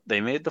yet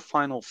they made the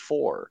Final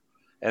Four,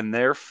 and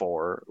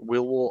therefore we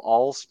will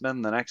all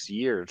spend the next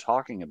year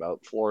talking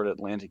about Florida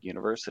Atlantic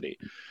University.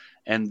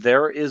 And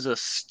there is a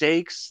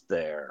stakes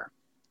there,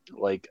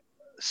 like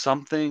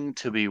something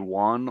to be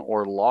won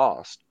or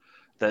lost,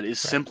 that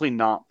is Right. simply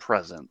not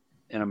present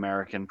in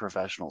American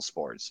professional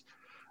sports.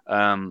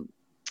 Um,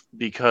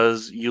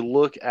 because you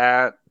look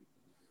at,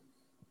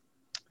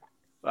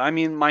 I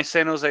mean, my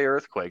San Jose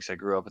Earthquakes, I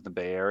grew up in the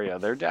Bay Area.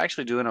 They're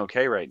actually doing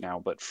okay right now,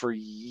 but for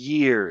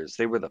years,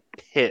 they were the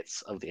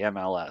pits of the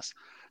MLS.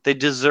 They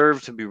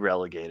deserve to be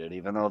relegated,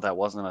 even though that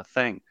wasn't a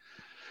thing.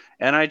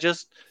 And I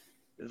just,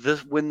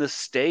 when the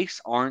stakes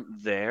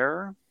aren't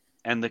there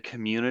and the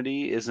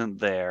community isn't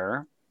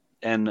there,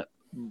 and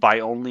by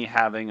only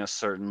having a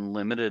certain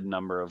limited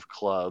number of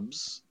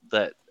clubs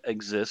that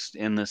exist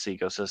in this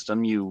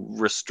ecosystem, you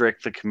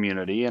restrict the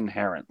community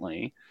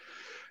inherently.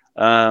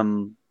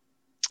 Um,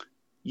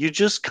 you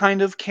just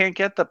kind of can't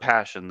get the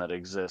passion that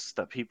exists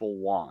that people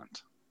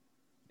want.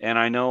 And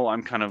I know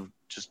I'm kind of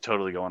just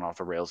totally going off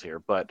the rails here,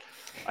 but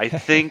I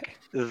think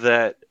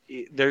that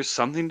there's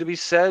something to be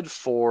said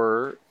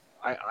for.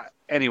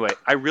 Anyway,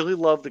 I really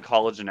love the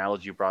college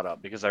analogy you brought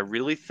up, because I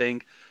really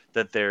think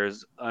that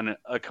there's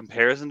a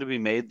comparison to be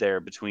made there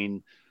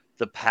between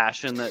the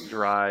passion that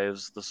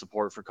drives the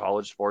support for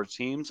college sports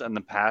teams and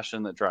the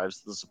passion that drives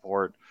the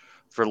support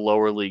for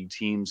lower league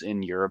teams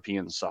in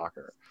European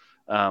soccer.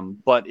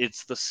 But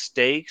it's the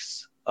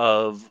stakes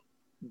of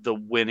the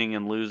winning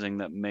and losing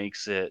that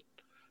makes it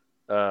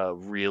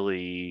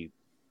really,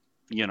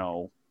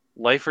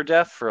 life or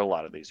death for a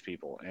lot of these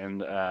people.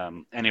 And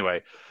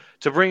anyway,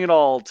 to bring it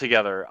all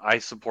together, I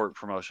support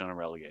promotion and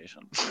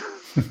relegation.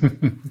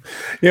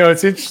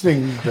 It's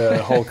interesting,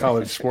 the whole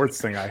college sports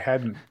thing. I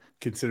hadn't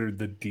considered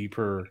the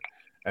deeper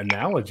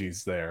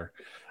analogies there,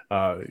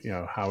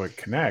 how it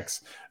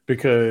connects,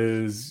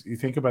 because you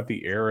think about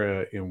the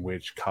era in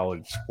which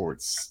college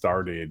sports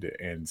started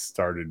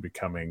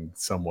becoming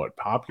somewhat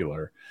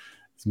popular.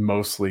 It's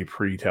mostly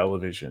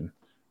pre-television.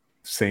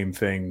 Same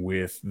thing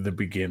with the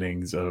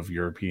beginnings of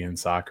European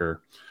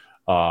soccer.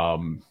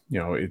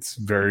 It's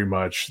very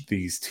much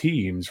these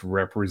teams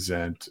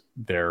represent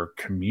their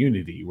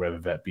community, whether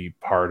that be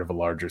part of a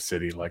larger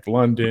city like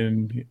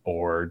London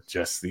or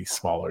just these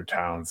smaller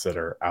towns that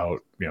are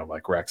out,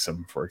 like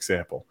Wrexham, for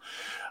example.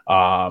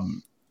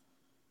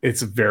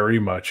 It's very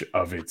much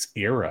of its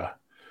era,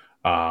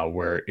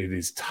 where it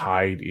is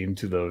tied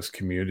into those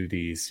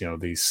communities.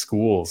 These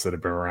schools that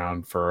have been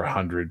around for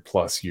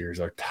 100+ years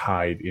are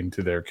tied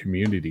into their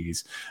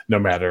communities, no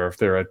matter if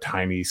they're a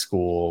tiny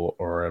school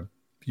or a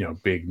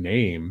big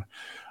name.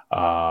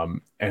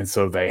 And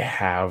so they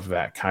have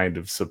that kind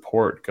of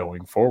support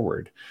going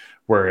forward.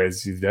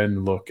 Whereas you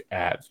then look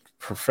at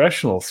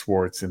professional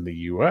sports in the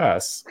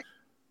US,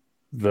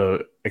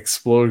 the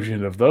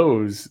explosion of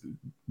those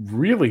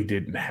really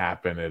didn't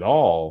happen at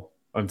all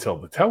until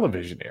the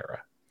television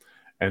era.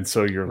 And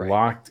so you're Right.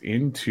 locked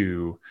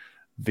into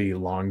the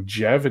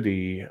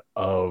longevity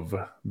of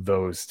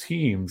those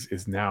teams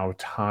is now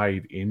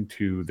tied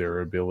into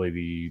their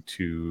ability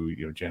to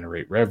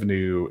generate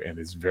revenue, and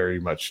is very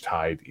much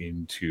tied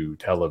into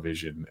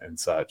television and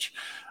such,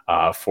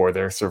 for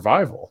their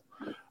survival.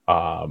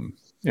 Um,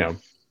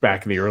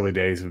 Back in the early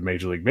days of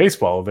Major League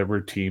Baseball, there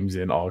were teams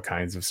in all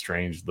kinds of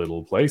strange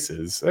little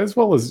places, as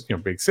well as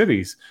big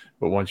cities.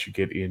 But once you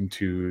get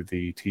into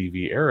the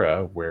TV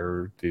era,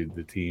 where did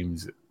the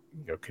teams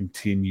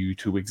continue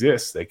to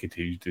exist? They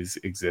continue to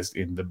exist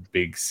in the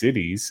big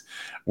cities,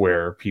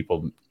 where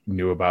people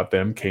knew about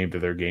them, came to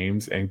their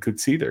games, and could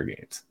see their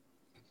games.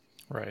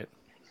 Right.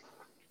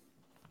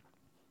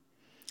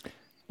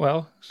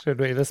 Well,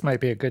 this might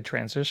be a good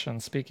transition.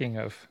 Speaking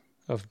of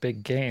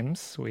big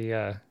games, we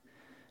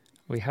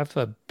have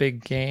a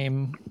big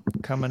game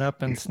coming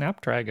up in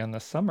Snapdragon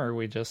this summer.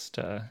 We just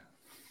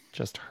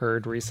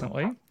heard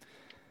recently,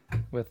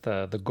 with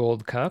the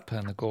Gold Cup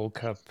and the Gold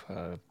Cup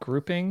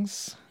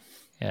groupings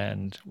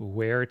and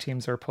where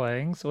teams are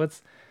playing. So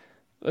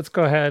let's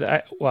go ahead.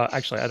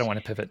 Actually, I don't want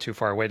to pivot too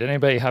far away. Did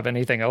anybody have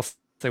anything else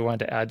they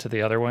wanted to add to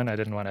the other one? I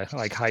didn't want to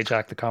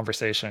hijack the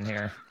conversation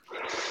here.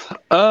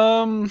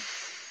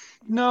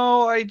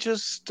 No, I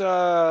just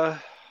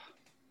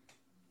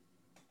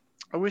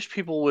I wish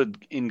people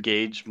would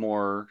engage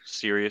more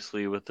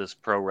seriously with this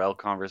pro rel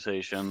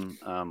conversation.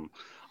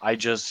 I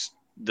just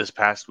this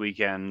past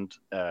weekend,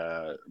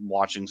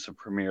 watching some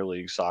Premier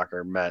League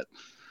soccer, met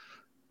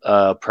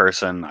a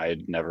person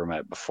I'd never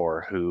met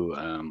before who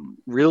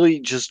really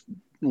just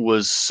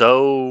was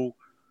a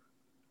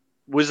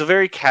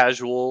very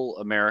casual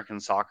American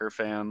soccer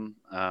fan,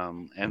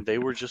 and they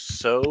were just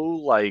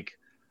so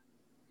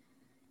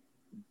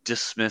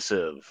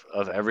dismissive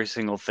of every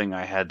single thing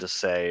I had to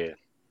say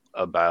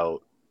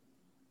about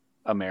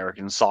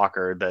American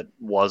soccer that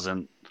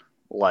wasn't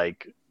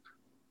like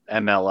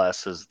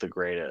MLS is the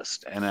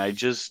greatest. And I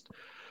just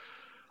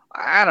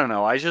I don't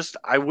know.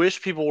 I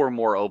wish people were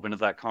more open to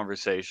that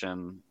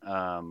conversation.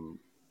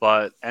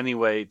 But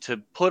anyway, to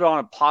put on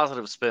a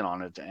positive spin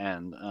on it to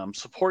end,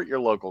 support your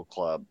local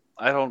club.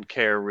 I don't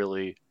care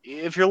really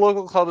if your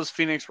local club is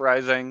Phoenix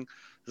Rising.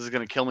 This is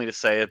going to kill me to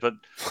say it, but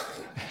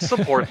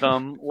support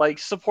them. Like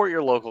support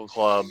your local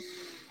club.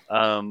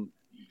 Um,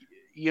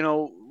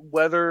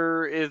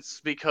 whether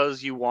it's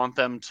because you want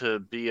them to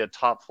be a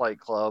top flight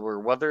club or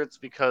whether it's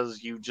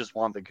because you just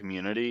want the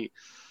community,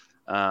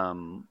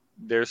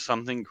 there's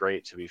something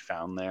great to be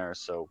found there.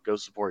 So go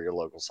support your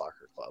local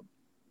soccer club.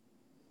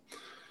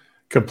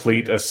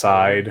 Complete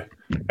aside,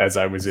 as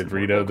I was in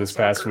Reno this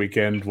past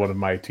weekend, one of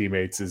my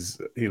teammates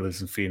he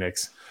lives in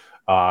Phoenix,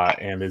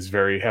 and is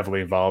very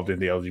heavily involved in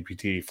the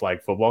LGBT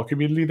flag football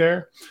community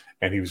there.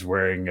 And he was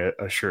wearing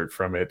a shirt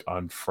from it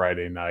on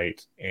Friday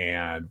night,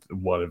 and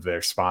one of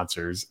their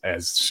sponsors,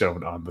 as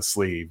shown on the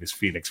sleeve, is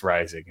Phoenix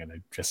Rising, and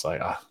I'm just like,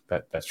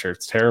 that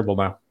shirt's terrible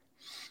now.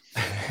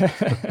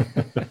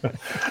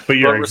 But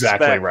you're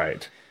exactly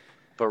right.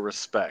 But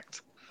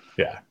respect.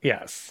 Yeah.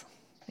 Yes.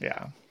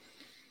 Yeah.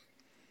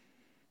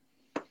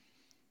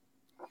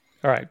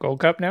 All right, Gold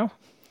Cup now?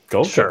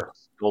 Gold Cup.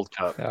 Gold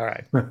Cup. All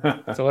right.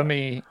 So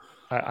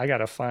I got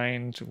to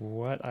find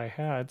what I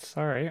had.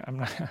 Sorry,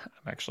 I'm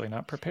actually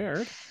not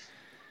prepared.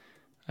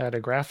 I had a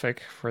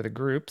graphic for the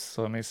groups,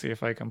 so let me see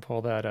if I can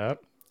pull that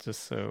up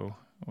just so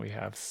we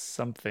have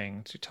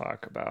something to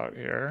talk about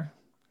here.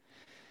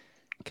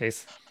 In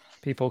case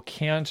people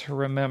can't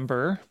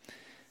remember,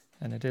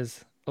 and it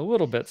is a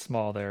little bit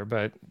small there,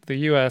 but the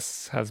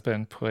U.S. has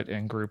been put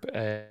in Group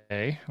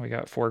A. We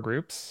got 4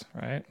 groups,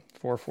 right?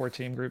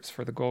 4-team groups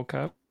for the Gold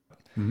Cup.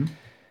 Mm-hmm.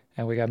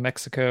 And we got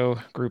Mexico,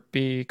 Group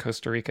B,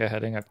 Costa Rica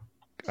heading up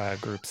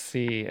Group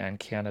C, and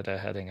Canada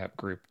heading up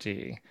Group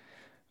D.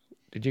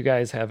 Did you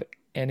guys have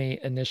any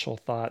initial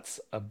thoughts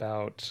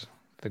about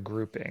the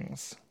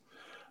groupings?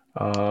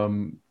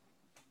 The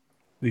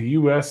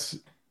U.S.,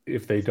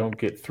 if they don't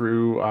get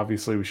through,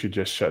 obviously we should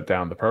just shut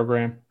down the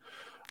program.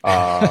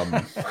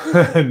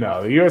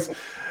 No, the U.S.,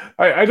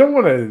 I don't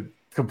want to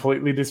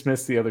completely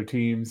dismiss the other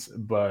teams,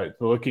 but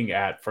looking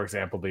at, for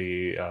example,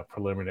 the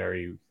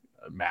preliminary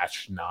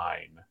match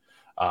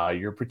 9,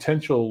 your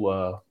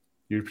potential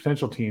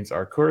teams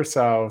are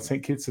Curacao,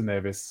 St. Kitts and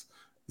Nevis,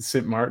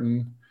 St.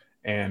 Martin,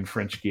 and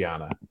French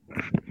Guiana.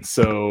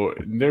 So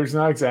there's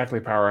not exactly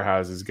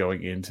powerhouses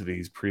going into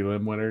these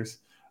prelim winners.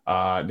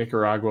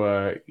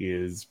 Nicaragua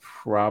is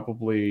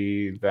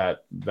probably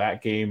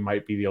that game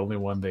might be the only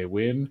one they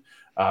win,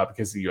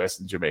 because the U.S.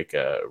 and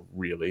Jamaica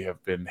really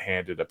have been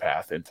handed a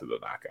path into the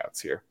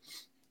knockouts here.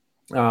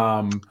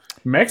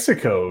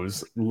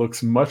 Mexico's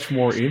looks much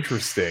more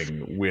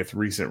interesting with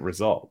recent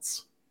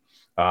results,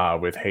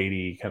 with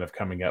Haiti kind of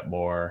coming up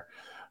more.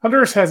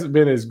 Honduras hasn't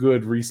been as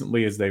good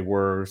recently as they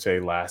were, say,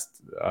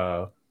 last,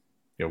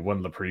 one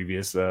of the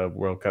previous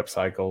World Cup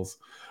cycles.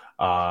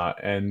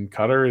 And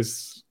Qatar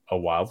is a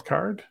wild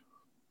card.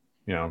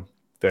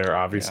 They're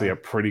obviously a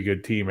pretty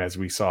good team, as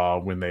we saw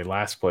when they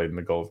last played in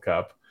the Gold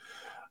Cup.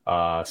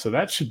 So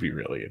that should be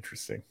really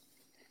interesting.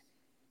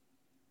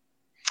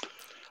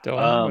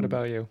 Dylan, what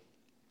about you?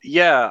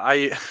 Yeah,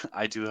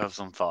 I do have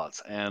some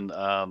thoughts, and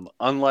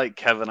unlike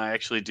Kevin, I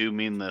actually do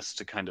mean this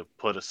to kind of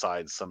put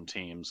aside some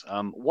teams.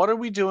 What are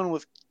we doing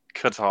with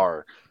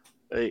Qatar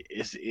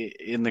is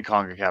in the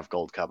CONCACAF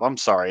Gold Cup? I'm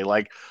sorry,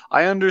 like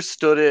I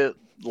understood it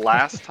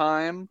last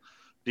time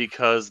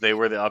because they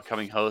were the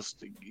upcoming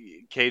host.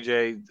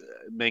 KJ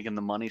making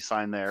the money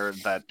sign there,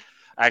 that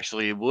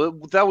actually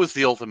that was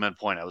the ultimate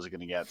point I was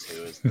going to get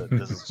to, is that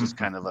this is just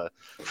kind of a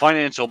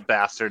financial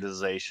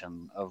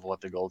bastardization of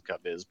what the Gold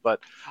Cup is.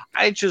 But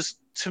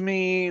to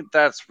me,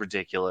 that's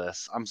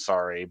ridiculous. I'm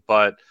sorry,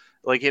 but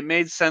like it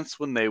made sense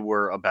when they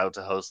were about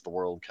to host the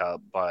World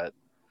Cup, but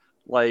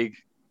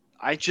like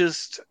it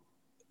just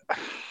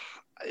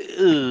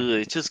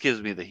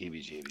gives me the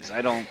heebie-jeebies.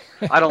 I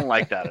don't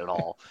like that at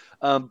all.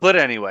 But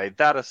anyway,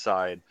 that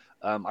aside,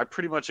 I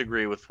pretty much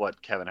agree with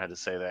what Kevin had to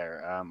say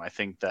there. I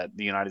think that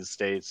the United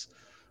States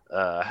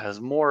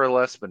has more or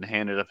less been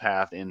handed a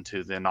path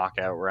into the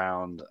knockout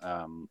round.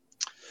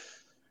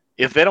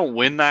 If they don't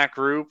win that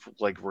group,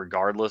 like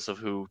regardless of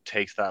who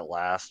takes that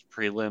last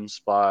prelim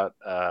spot,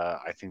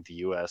 I think the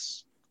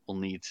U.S. will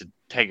need to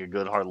take a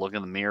good hard look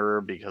in the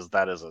mirror, because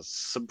that is a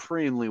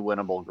supremely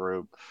winnable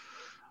group.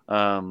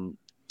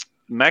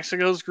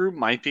 Mexico's group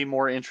might be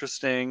more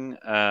interesting.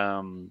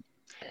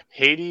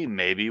 Haiti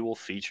maybe will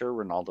feature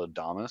Ronaldo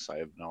Damas. I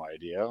have no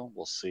idea.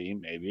 We'll see.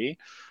 Maybe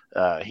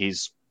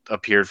he's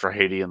appeared for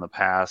Haiti in the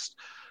past.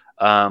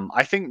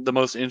 I think the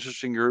most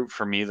interesting group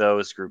for me, though,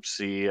 is Group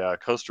C.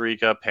 Costa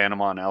Rica,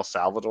 Panama, and El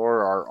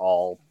Salvador are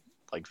all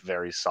like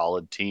very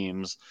solid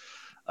teams.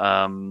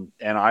 And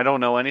I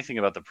don't know anything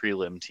about the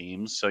prelim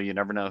teams, so you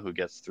never know who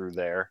gets through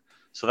there.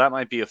 So that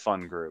might be a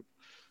fun group.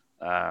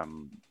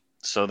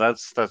 So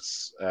that's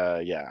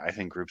I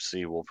think Group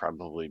C will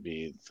probably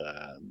be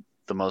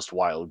the most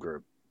wild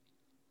group.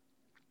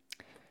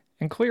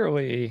 And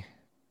clearly,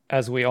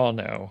 as we all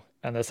know,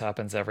 and this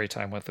happens every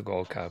time with the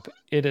Gold Cup,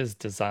 it is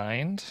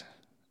designed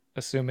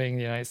assuming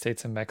the United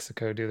States and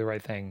Mexico do the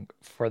right thing,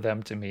 for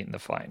them to meet in the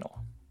final.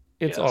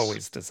 It's Yes.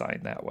 always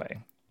designed that way.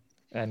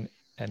 And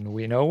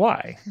we know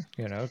why.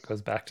 It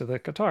goes back to the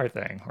Qatar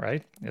thing,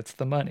 right? It's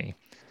the money.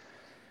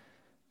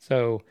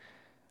 So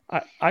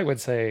I would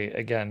say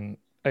again,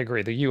 I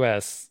agree. The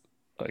US,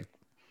 like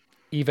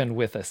even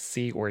with a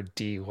C or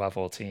D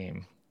level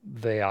team,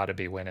 they ought to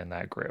be winning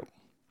that group.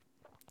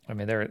 I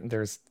mean,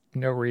 there's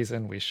no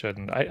reason we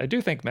shouldn't. I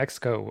do think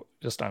Mexico,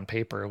 just on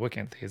paper,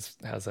 looking at these,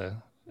 has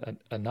a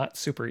not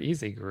super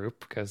easy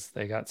group because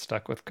they got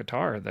stuck with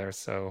Qatar there.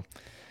 So,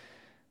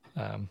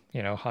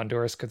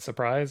 Honduras could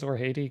surprise, or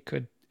Haiti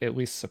could at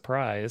least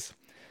surprise.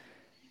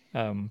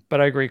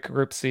 But I agree,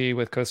 Group C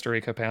with Costa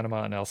Rica,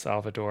 Panama, and El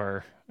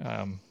Salvador.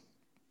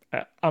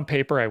 On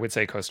paper, I would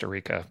say Costa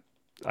Rica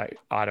I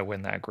ought to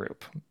win that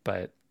group,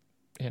 but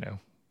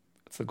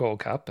it's the Gold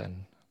Cup,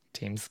 and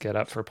teams get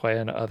up for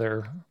playing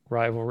other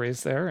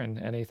rivalries there, and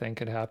anything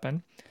could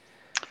happen.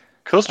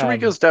 Costa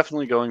Rica is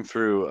definitely going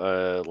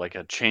through like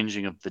a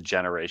changing of the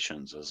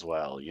generations as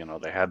well.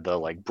 They had the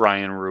like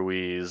Brian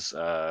Ruiz,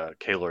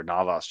 Keylor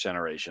Navas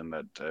generation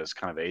that is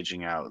kind of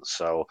aging out.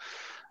 So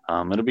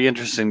it'll be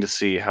interesting to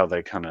see how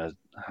they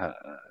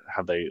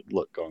how they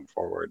look going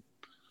forward.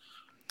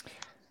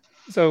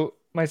 So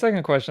my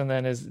second question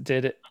then is,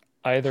 did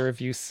either of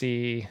you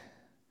see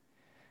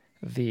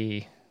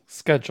the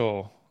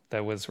schedule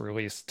that was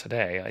released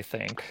today? I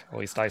think, at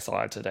least I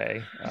saw it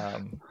today.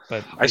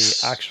 But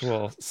the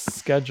actual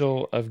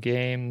schedule of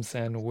games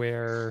and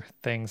where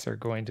things are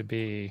going to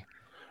be.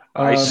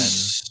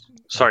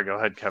 Sorry, go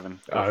ahead, Kevin.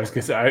 I was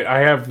going to say, I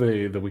have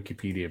the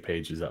Wikipedia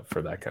pages up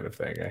for that kind of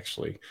thing,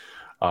 actually.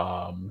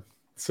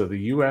 So the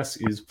U.S.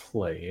 is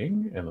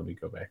playing, and let me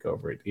go back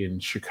over it, in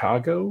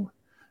Chicago,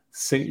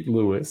 St.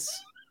 Louis,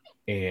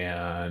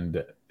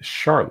 and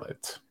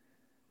Charlotte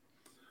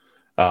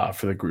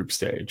for the group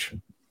stage.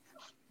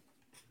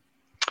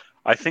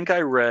 I think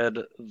I read,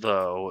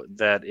 though,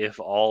 that if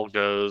all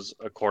goes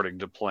according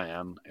to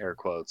plan, air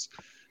quotes,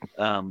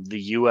 the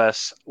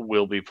U.S.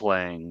 will be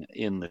playing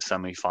in the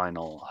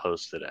semifinal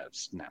hosted at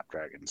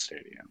Snapdragon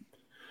Stadium.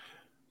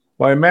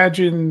 Well, I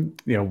imagine,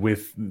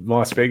 with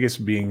Las Vegas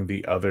being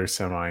the other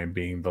semi and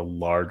being the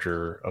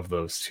larger of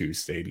those two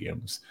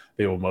stadiums,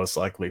 they will most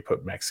likely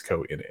put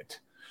Mexico in it.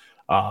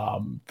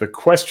 The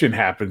question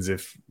happens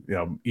if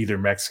either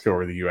Mexico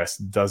or the U.S.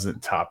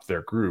 doesn't top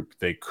their group,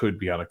 they could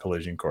be on a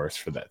collision course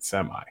for that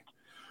semi.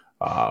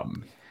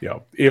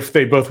 If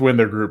they both win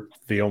their group,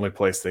 the only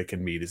place they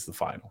can meet is the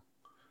final.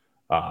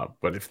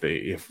 But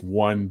if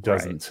one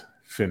doesn't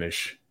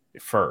finish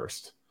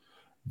first,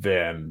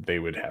 then they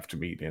would have to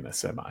meet in a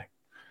semi.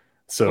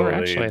 So or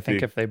actually, I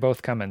think if they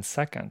both come in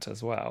second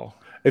as well.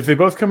 If they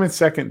both come in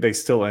second, they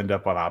still end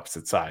up on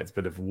opposite sides.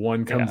 But if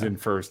one comes in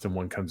first and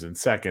one comes in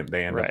second,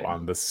 they end up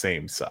on the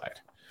same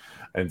side.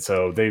 And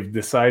so they've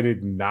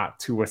decided not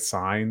to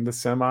assign the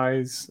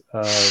semis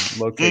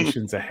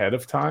locations ahead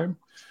of time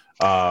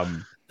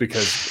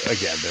because,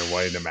 again, they're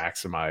wanting to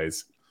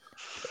maximize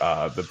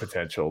the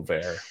potential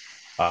there.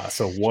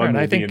 So one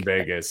will be in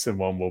Vegas and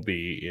one will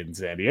be in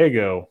San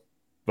Diego,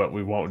 but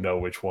we won't know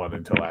which one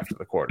until after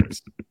the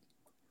quarters.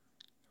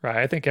 Right.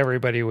 I think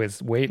everybody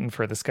was waiting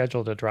for the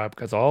schedule to drop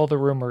because all the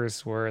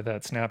rumors were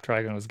that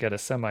Snapdragon was get a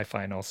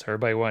semifinal. So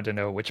everybody wanted to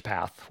know which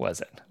path was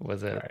it.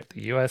 Was it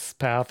the U.S.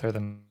 path or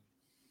the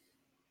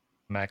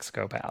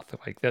Mexico path?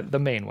 Like the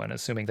main one,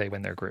 assuming they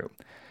win their group.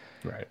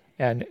 Right.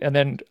 And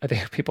then I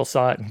think people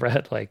saw it and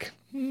read like,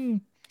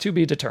 to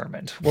be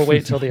determined. We'll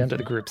wait till the end of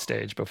the group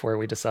stage before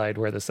we decide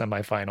where the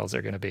semifinals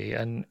are going to be.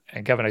 And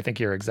Kevin, I think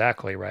you're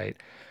exactly right.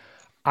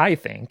 I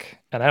think,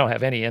 and I don't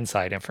have any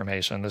inside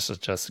information, this is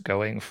just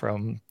going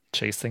from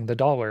chasing the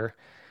dollar.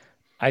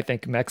 I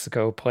think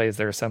Mexico plays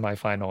their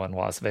semifinal in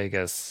Las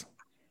Vegas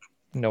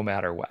no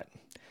matter what.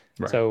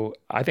 Right. So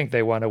I think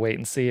they want to wait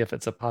and see if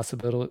it's a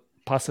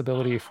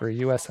possibility for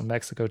US and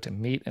Mexico to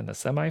meet in the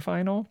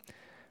semifinal.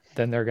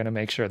 Then they're going to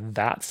make sure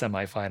that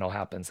semifinal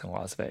happens in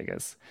Las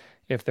Vegas.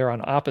 If they're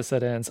on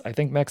opposite ends, I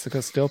think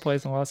Mexico still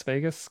plays in Las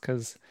Vegas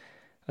because,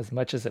 as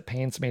much as it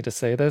pains me to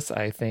say this,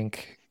 I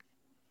think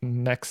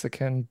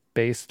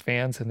Mexican-based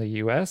fans in the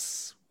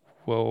U.S.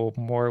 will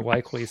more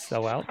likely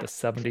sell out the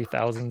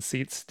 70,000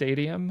 seat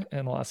stadium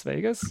in Las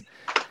Vegas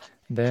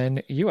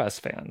than U.S.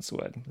 fans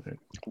would.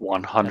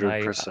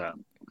 100%.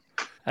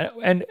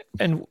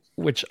 And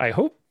which I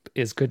hope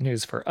is good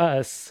news for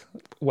us.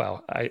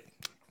 Well, let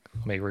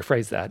me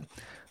rephrase that.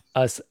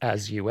 Us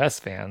as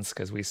U.S. fans,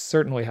 because we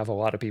certainly have a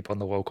lot of people in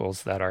the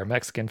locals that are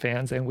Mexican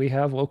fans, and we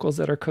have locals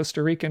that are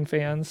Costa Rican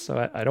fans.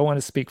 So I don't want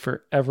to speak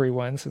for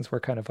everyone since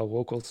we're kind of a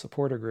local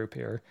supporter group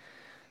here.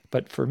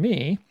 But for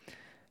me,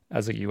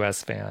 as a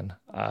U.S. fan,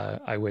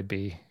 I would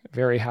be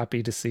very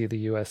happy to see the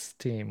U.S.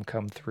 team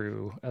come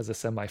through as a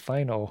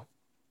semifinal.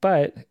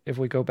 But if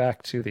we go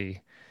back to the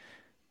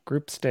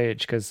group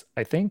stage, because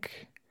I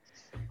think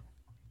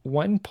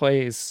one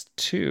plays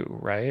two,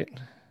 right?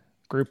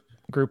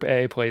 Group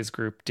A plays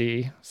Group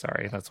D.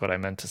 Sorry, that's what I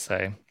meant to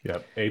say.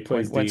 Yep. A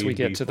plays D. Once we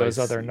get B to those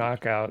other C.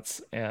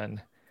 knockouts,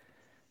 and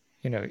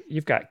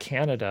you've got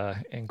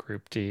Canada in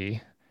Group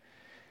D.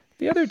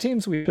 The other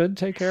teams we should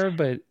take care of,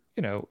 but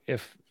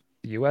if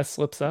the U.S.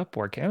 slips up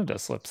or Canada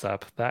slips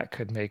up, that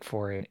could make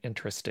for an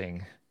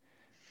interesting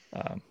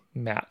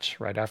match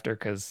right after,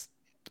 because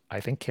I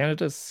think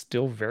Canada's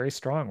still very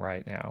strong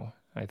right now.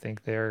 I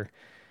think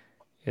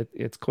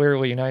it's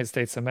clearly United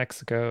States and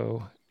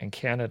Mexico and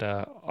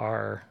Canada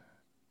are,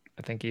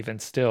 I think even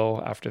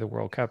still after the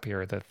World Cup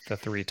here, the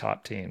three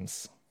top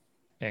teams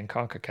in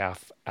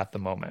CONCACAF at the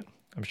moment.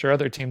 I'm sure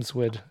other teams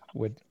would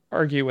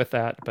argue with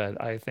that,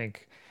 but I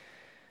think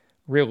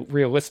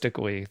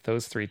realistically,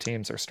 those three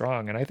teams are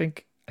strong, and I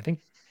think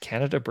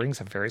Canada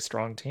brings a very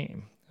strong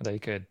team. They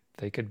could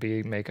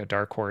make a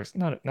dark horse.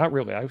 Not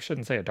really. I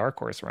shouldn't say a dark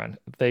horse run.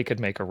 They could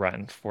make a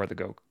run for the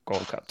Gold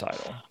Cup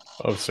title.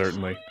 Oh,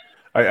 certainly.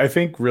 I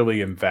think really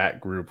in that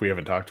group, we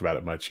haven't talked about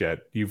it much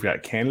yet. You've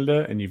got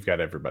Canada and you've got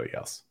everybody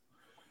else.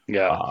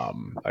 Yeah.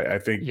 I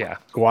think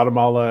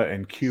Guatemala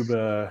and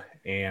Cuba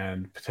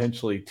and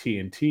potentially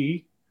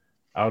TNT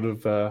out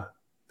of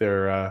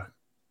their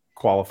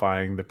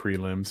qualifying the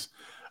prelims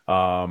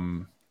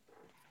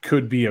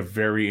could be a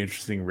very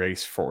interesting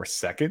race for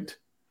second.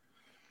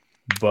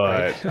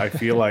 But right. I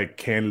feel like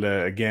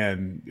Canada,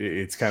 again,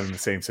 it's kind of the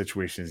same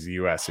situation as the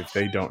U.S. If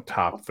they don't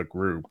top the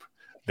group,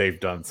 they've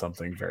done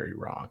something very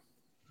wrong.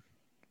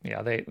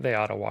 Yeah, they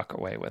ought to walk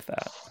away with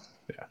that.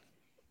 Yeah.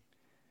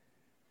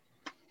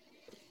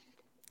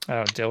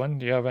 Dylan,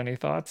 do you have any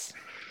thoughts?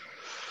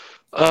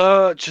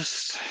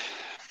 Just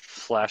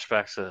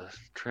flashbacks to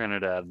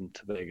Trinidad and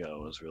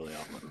Tobago was really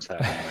all that was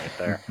happening right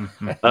there.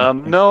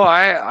 No,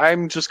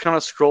 I'm just kind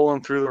of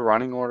scrolling through the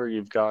running order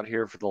you've got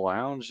here for the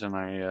lounge, and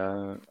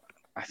I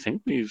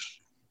think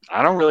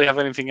I don't really have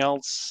anything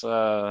else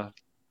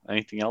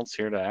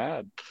here to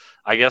add.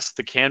 I guess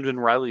the Camden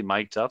Riley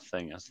Mic'd up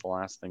thing is the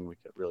last thing we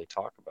could really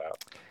talk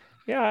about.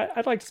 Yeah,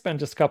 I'd like to spend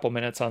just a couple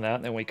minutes on that,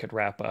 and then we could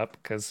wrap up,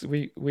 because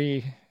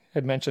we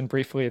had mentioned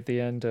briefly at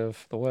the end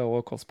of the Loyal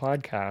Locals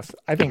podcast.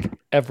 I think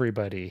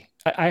everybody,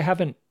 I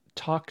haven't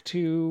talked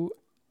to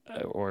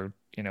or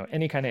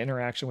any kind of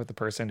interaction with the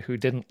person who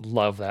didn't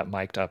love that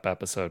Mic'd up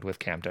episode with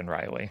Camden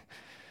Riley.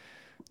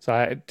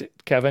 So,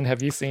 Kevin,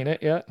 have you seen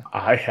it yet?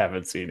 I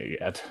haven't seen it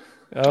yet.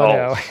 Oh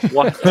no!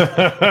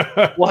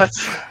 What?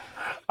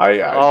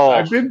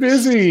 I've been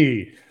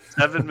busy.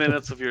 7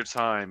 minutes of your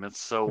time. It's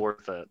so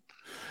worth it.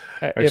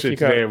 Actually,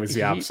 today it was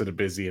the opposite of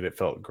busy, and it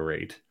felt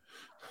great.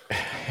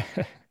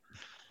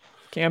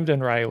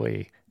 Camden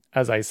Riley,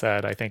 as I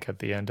said, I think at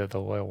the end of the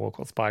Loyal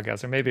Locals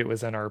podcast, or maybe it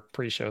was in our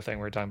pre-show thing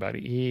we were talking about,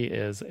 he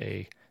is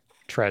a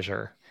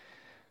treasure.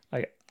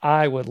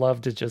 I would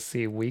love to just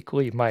see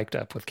weekly Mic'd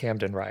up with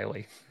Camden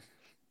Riley.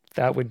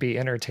 That would be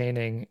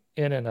entertaining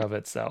in and of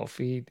itself.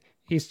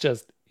 He's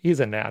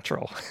a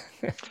natural.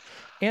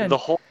 And the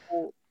whole.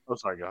 Oh,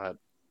 sorry. Go ahead.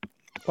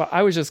 Well,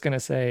 I was just going to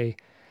say,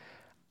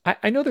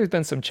 I know there's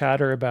been some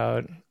chatter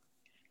about.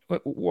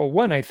 Well,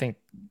 one, I think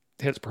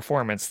his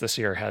performance this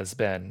year has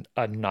been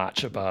a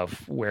notch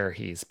above where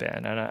he's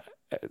been and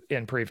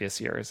in previous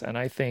years. And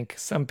I think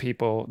some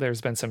people,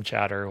 there's been some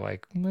chatter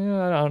like,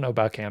 well, I don't know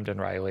about Camden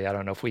Riley. I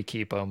don't know if we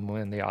keep him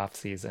in the off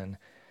season.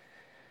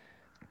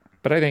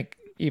 But I think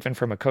even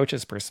from a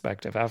coach's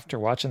perspective, after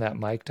watching that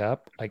Mic'd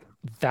up, like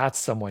that's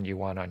someone you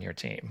want on your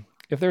team.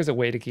 If there's a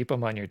way to keep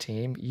him on your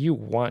team, you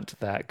want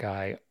that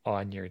guy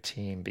on your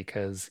team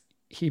because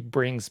he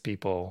brings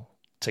people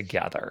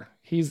together.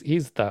 He's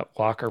the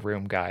locker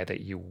room guy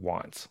that you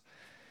want.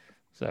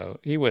 So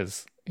he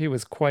was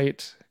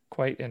quite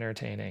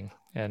entertaining.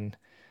 And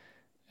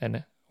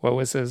what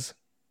was his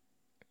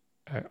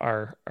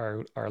our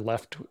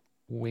left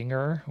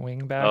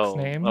wingback's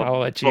name? I'll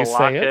let you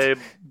say it.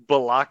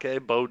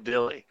 Balake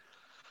Bodilly.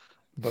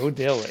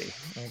 Bodilly.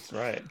 That's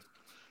right.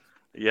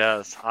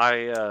 Yes,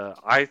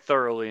 I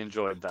thoroughly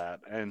enjoyed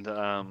that. And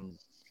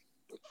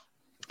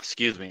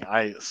excuse me,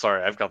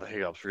 I've got the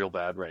hiccups real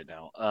bad right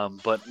now.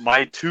 But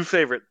my two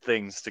favorite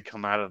things to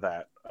come out of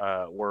that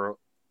were,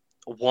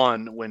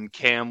 one, when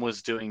Cam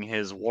was doing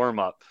his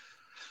warm-up,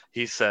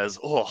 he says,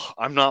 "Oh,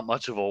 I'm not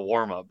much of a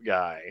warm-up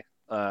guy,"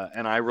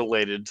 and I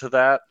related to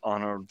that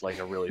on a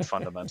really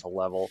fundamental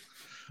level.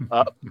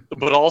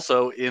 But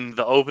also in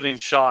the opening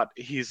shot,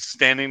 he's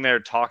standing there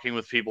talking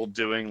with people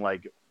doing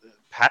like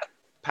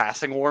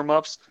passing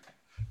warm-ups,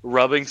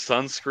 rubbing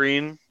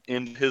sunscreen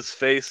in his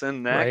face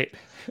and neck, right.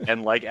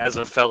 And like as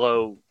a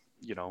fellow,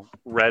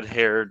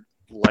 red-haired,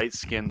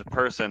 light-skinned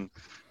person,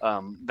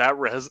 that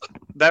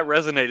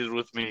resonated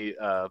with me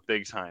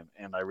big time,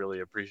 and I really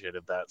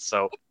appreciated that.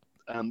 So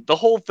the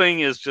whole thing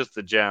is just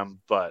a gem,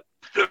 but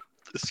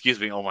excuse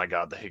me, oh my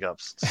god, the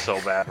hiccups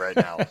so bad right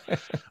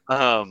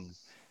now.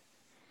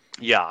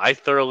 Yeah, I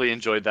thoroughly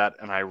enjoyed that,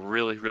 and I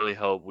really, really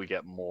hope we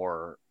get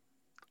more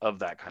of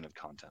that kind of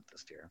content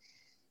this year.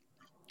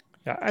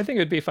 Yeah, I think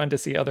it'd be fun to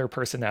see other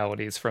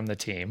personalities from the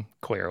team,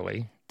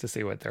 clearly, to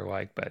see what they're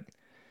like. But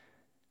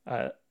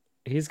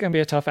he's going to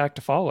be a tough act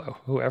to follow,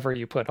 whoever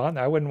you put on.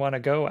 I wouldn't want to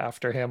go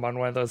after him on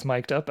one of those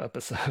mic'd up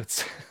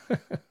episodes.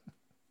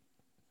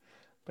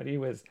 But he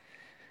was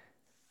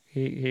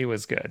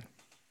good.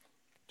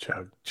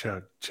 Chug,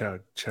 chug,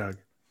 chug, chug.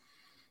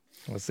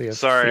 We'll see if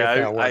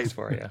that works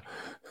for you.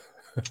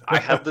 I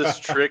have this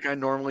trick I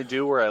normally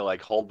do where I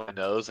like hold my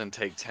nose and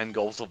take 10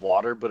 gulps of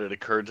water, but it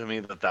occurred to me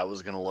that that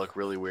was going to look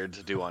really weird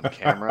to do on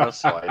camera,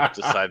 so I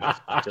decided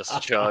to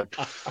just chug.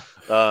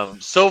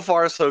 So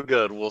far, so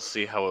good. We'll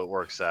see how it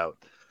works out.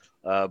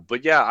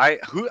 But yeah, I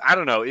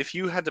don't know if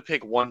you had to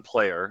pick one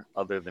player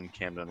other than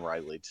Camden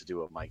Riley to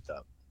do a mic'd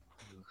up,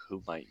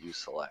 who might you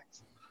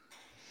select?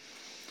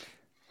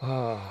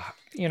 Oh,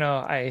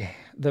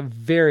 the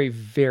very,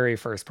 very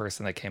first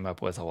person that came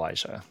up was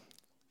Elijah.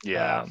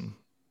 Yeah,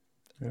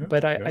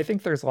 But I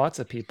think there's lots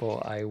of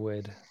people I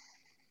would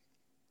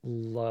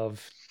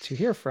love to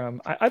hear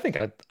from. I think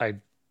I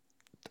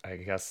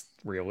guess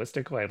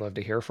realistically, I'd love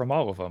to hear from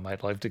all of them.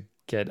 I'd love to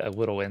get a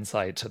little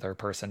insight to their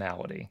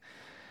personality.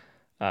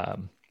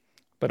 Um,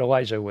 but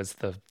Elijah was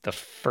the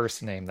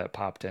first name that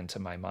popped into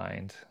my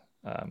mind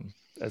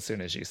as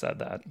soon as you said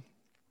that.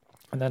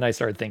 And then I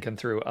started thinking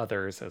through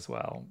others as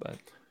well. But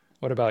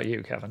what about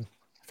you, Kevin?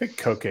 I think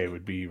Koke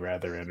would be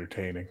rather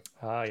entertaining.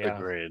 Yeah.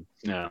 agreed.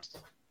 Yeah.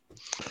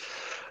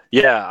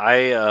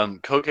 Yeah,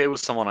 Koke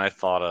was someone I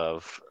thought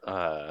of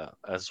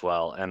as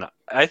well, and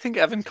I think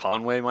Evan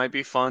Conway might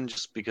be fun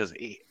just because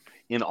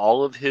in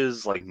all of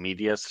his like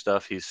media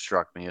stuff, he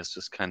struck me as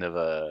just kind of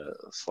a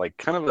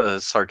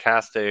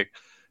sarcastic,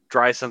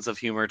 dry sense of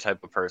humor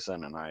type of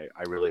person, and I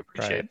really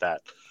appreciate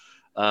that.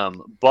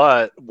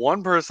 But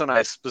one person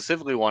I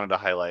specifically wanted to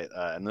highlight,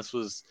 and this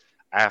was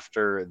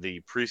after the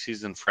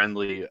preseason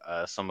friendly,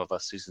 some of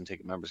us season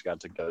ticket members got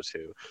to go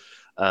to.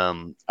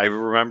 I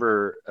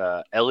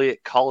remember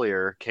Elliot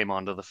Collier came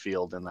onto the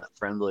field in that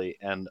friendly,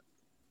 and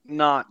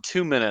not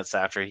 2 minutes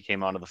after he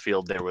came onto the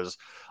field, there was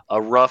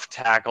a rough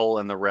tackle,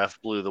 and the ref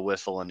blew the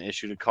whistle and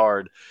issued a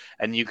card,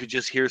 and you could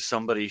just hear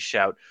somebody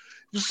shout,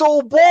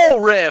 "So ball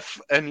ref!"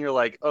 And you're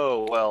like,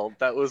 "Oh well,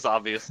 that was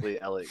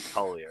obviously Elliot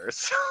Collier."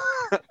 So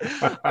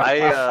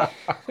I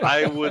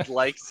would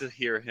like to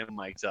hear him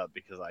mic'd up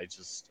because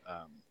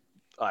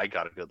I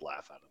got a good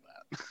laugh out of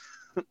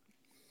that.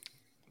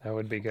 That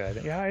would be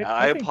good. Yeah,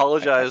 I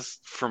apologize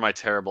for my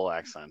terrible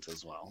accent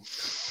as well.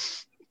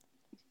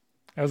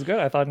 That was good.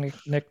 I thought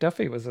Nick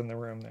Duffy was in the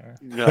room there.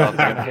 No,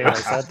 I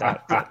said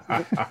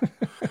that.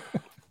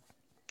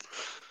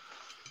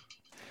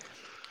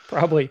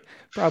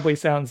 Probably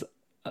sounds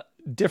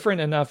different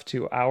enough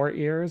to our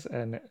ears,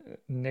 and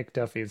Nick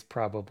Duffy's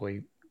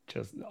probably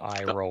just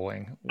eye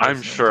rolling.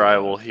 I'm sure I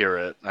will hear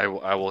it. I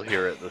will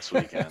hear it this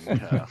weekend.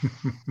 Yeah.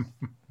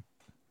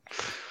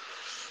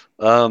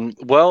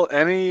 Well,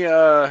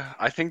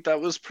 I think that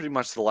was pretty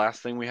much the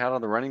last thing we had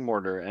on the running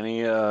order.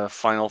 Any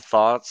final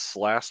thoughts,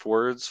 last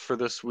words for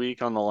this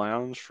week on the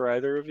lounge for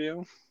either of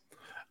you?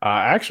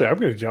 Actually, I'm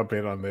going to jump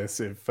in on this.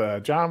 If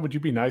John, would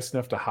you be nice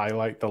enough to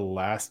highlight the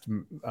last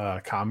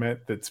comment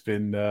that's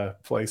been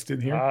placed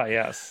in here?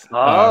 Yes.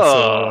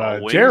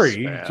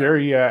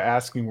 Jerry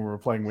asking when we're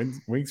playing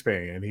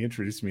Wingspan, and he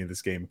introduced me to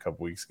this game a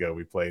couple weeks ago.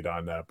 We played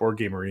on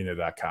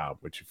BoardGameArena.com,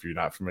 which, if you're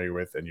not familiar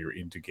with and you're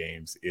into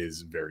games,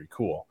 is very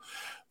cool.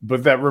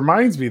 But that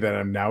reminds me that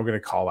I'm now going to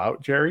call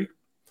out Jerry.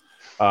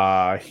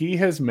 He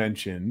has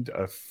mentioned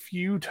a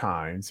few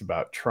times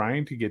about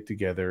trying to get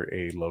together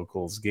a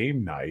locals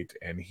game night,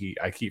 and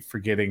I keep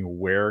forgetting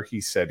where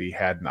he said he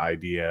had an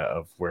idea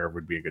of where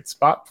would be a good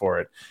spot for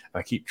it. And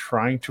I keep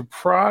trying to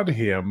prod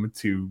him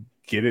to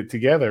get it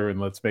together and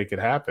let's make it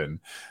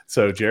happen.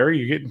 So, Jerry,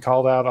 you're getting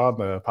called out on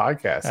the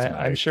podcast tonight.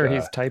 I'm sure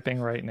he's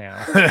typing right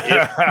now.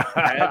 If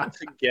I had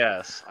to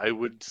guess, I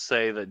would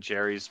say that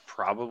Jerry's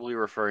probably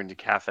referring to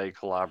Cafe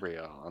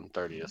Calabria on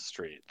 30th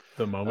Street.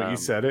 The moment you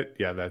said it,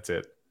 yeah, that's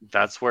it.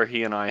 That's where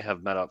he and I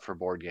have met up for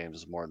board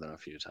games more than a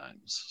few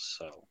times.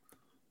 So,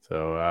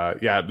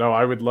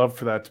 I would love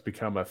for that to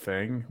become a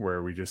thing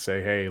where we just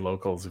say, hey,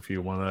 locals, if you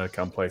want to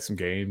come play some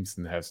games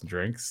and have some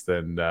drinks,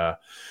 then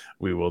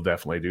we will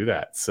definitely do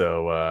that.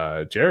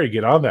 So, Jerry,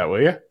 get on that,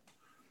 will you?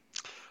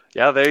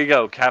 Yeah, there you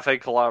go. Cafe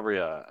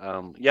Calabria.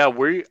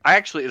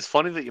 It's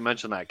funny that you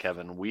mentioned that,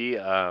 Kevin.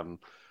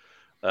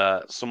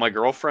 So my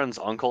girlfriend's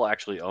uncle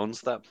actually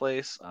owns that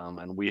place,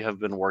 and we have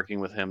been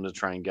working with him to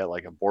try and get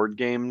like a board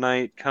game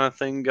night kind of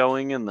thing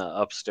going in the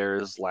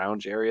upstairs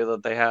lounge area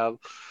that they have.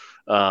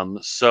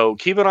 So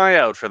keep an eye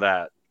out for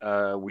that.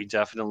 We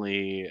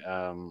definitely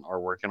are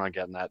working on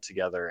getting that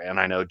together, and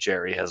I know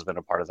Jerry has been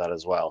a part of that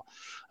as well.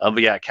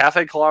 But yeah,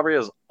 Cafe Calabria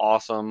is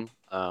awesome.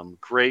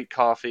 Great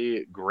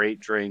coffee, great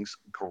drinks,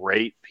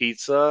 great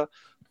pizza,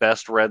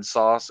 best red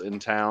sauce in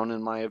town,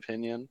 in my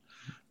opinion.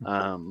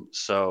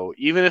 So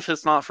even if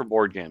it's not for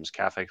board games,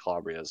 Cafe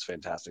Calabria is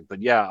fantastic.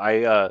 But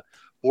yeah,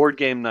 board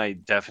game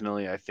night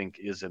definitely I think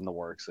is in the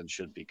works and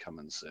should be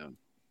coming soon.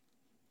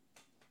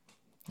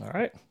 All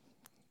right.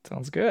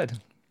 Sounds good.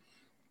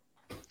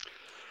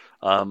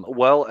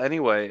 Well,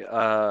 anyway,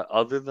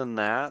 other than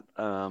that,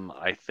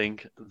 I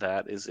think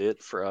that is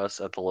it for us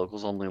at the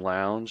Locals Only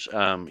Lounge.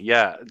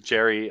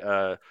 Jerry,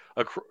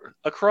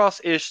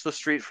 across-ish the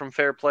street from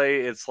Fair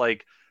Play, it's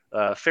like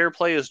Fair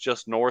Play is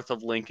just north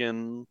of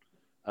Lincoln,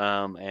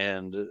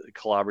 and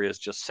Calabria is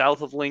just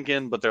south of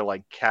Lincoln, but they're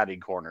like catty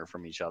corner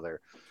from each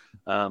other.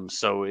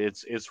 So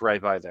it's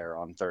right by there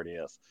on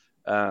 30th.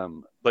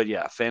 But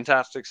yeah,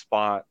 fantastic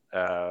spot.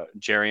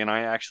 Jerry and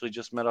I actually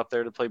just met up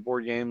there to play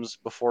board games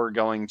before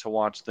going to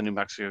watch the New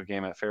Mexico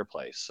game at Fair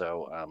Play.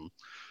 So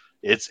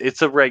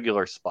it's a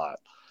regular spot.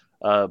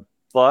 Uh,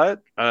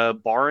 but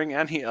barring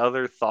any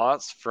other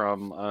thoughts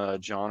from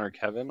John or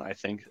Kevin, I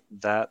think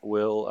that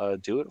will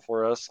do it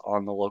for us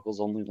on the Locals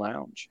Only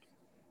Lounge.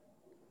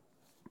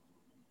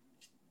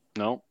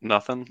 No,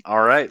 nothing.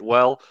 All right.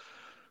 Well,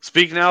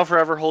 speak now,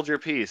 forever hold your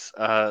peace.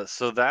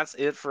 So that's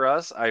it for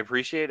us. I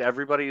appreciate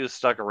everybody who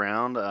stuck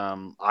around.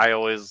 I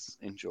always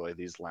enjoy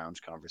these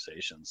lounge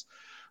conversations.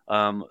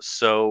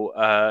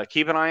 So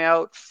keep an eye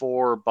out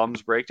for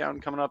Bums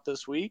Breakdown coming up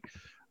this week.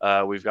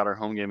 We've got our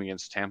home game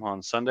against Tampa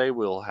on Sunday.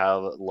 We'll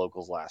have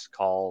Locals Last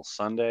Call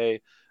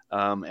Sunday.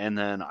 And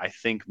then I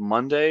think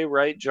Monday,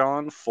 right,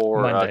 John,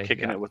 for Monday,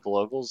 kicking yeah. it with the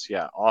Locals.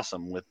 Yeah,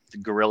 awesome. With the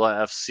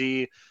Gorilla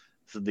FC,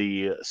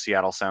 the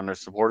Seattle Sounders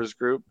supporters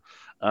group.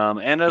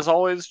 And as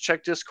always,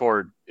 check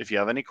Discord if you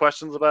have any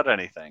questions about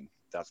anything.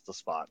 That's the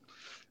spot.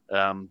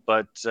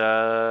 But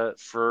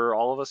for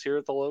all of us here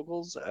at the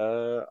Locals,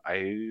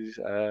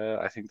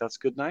 I think that's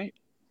good night.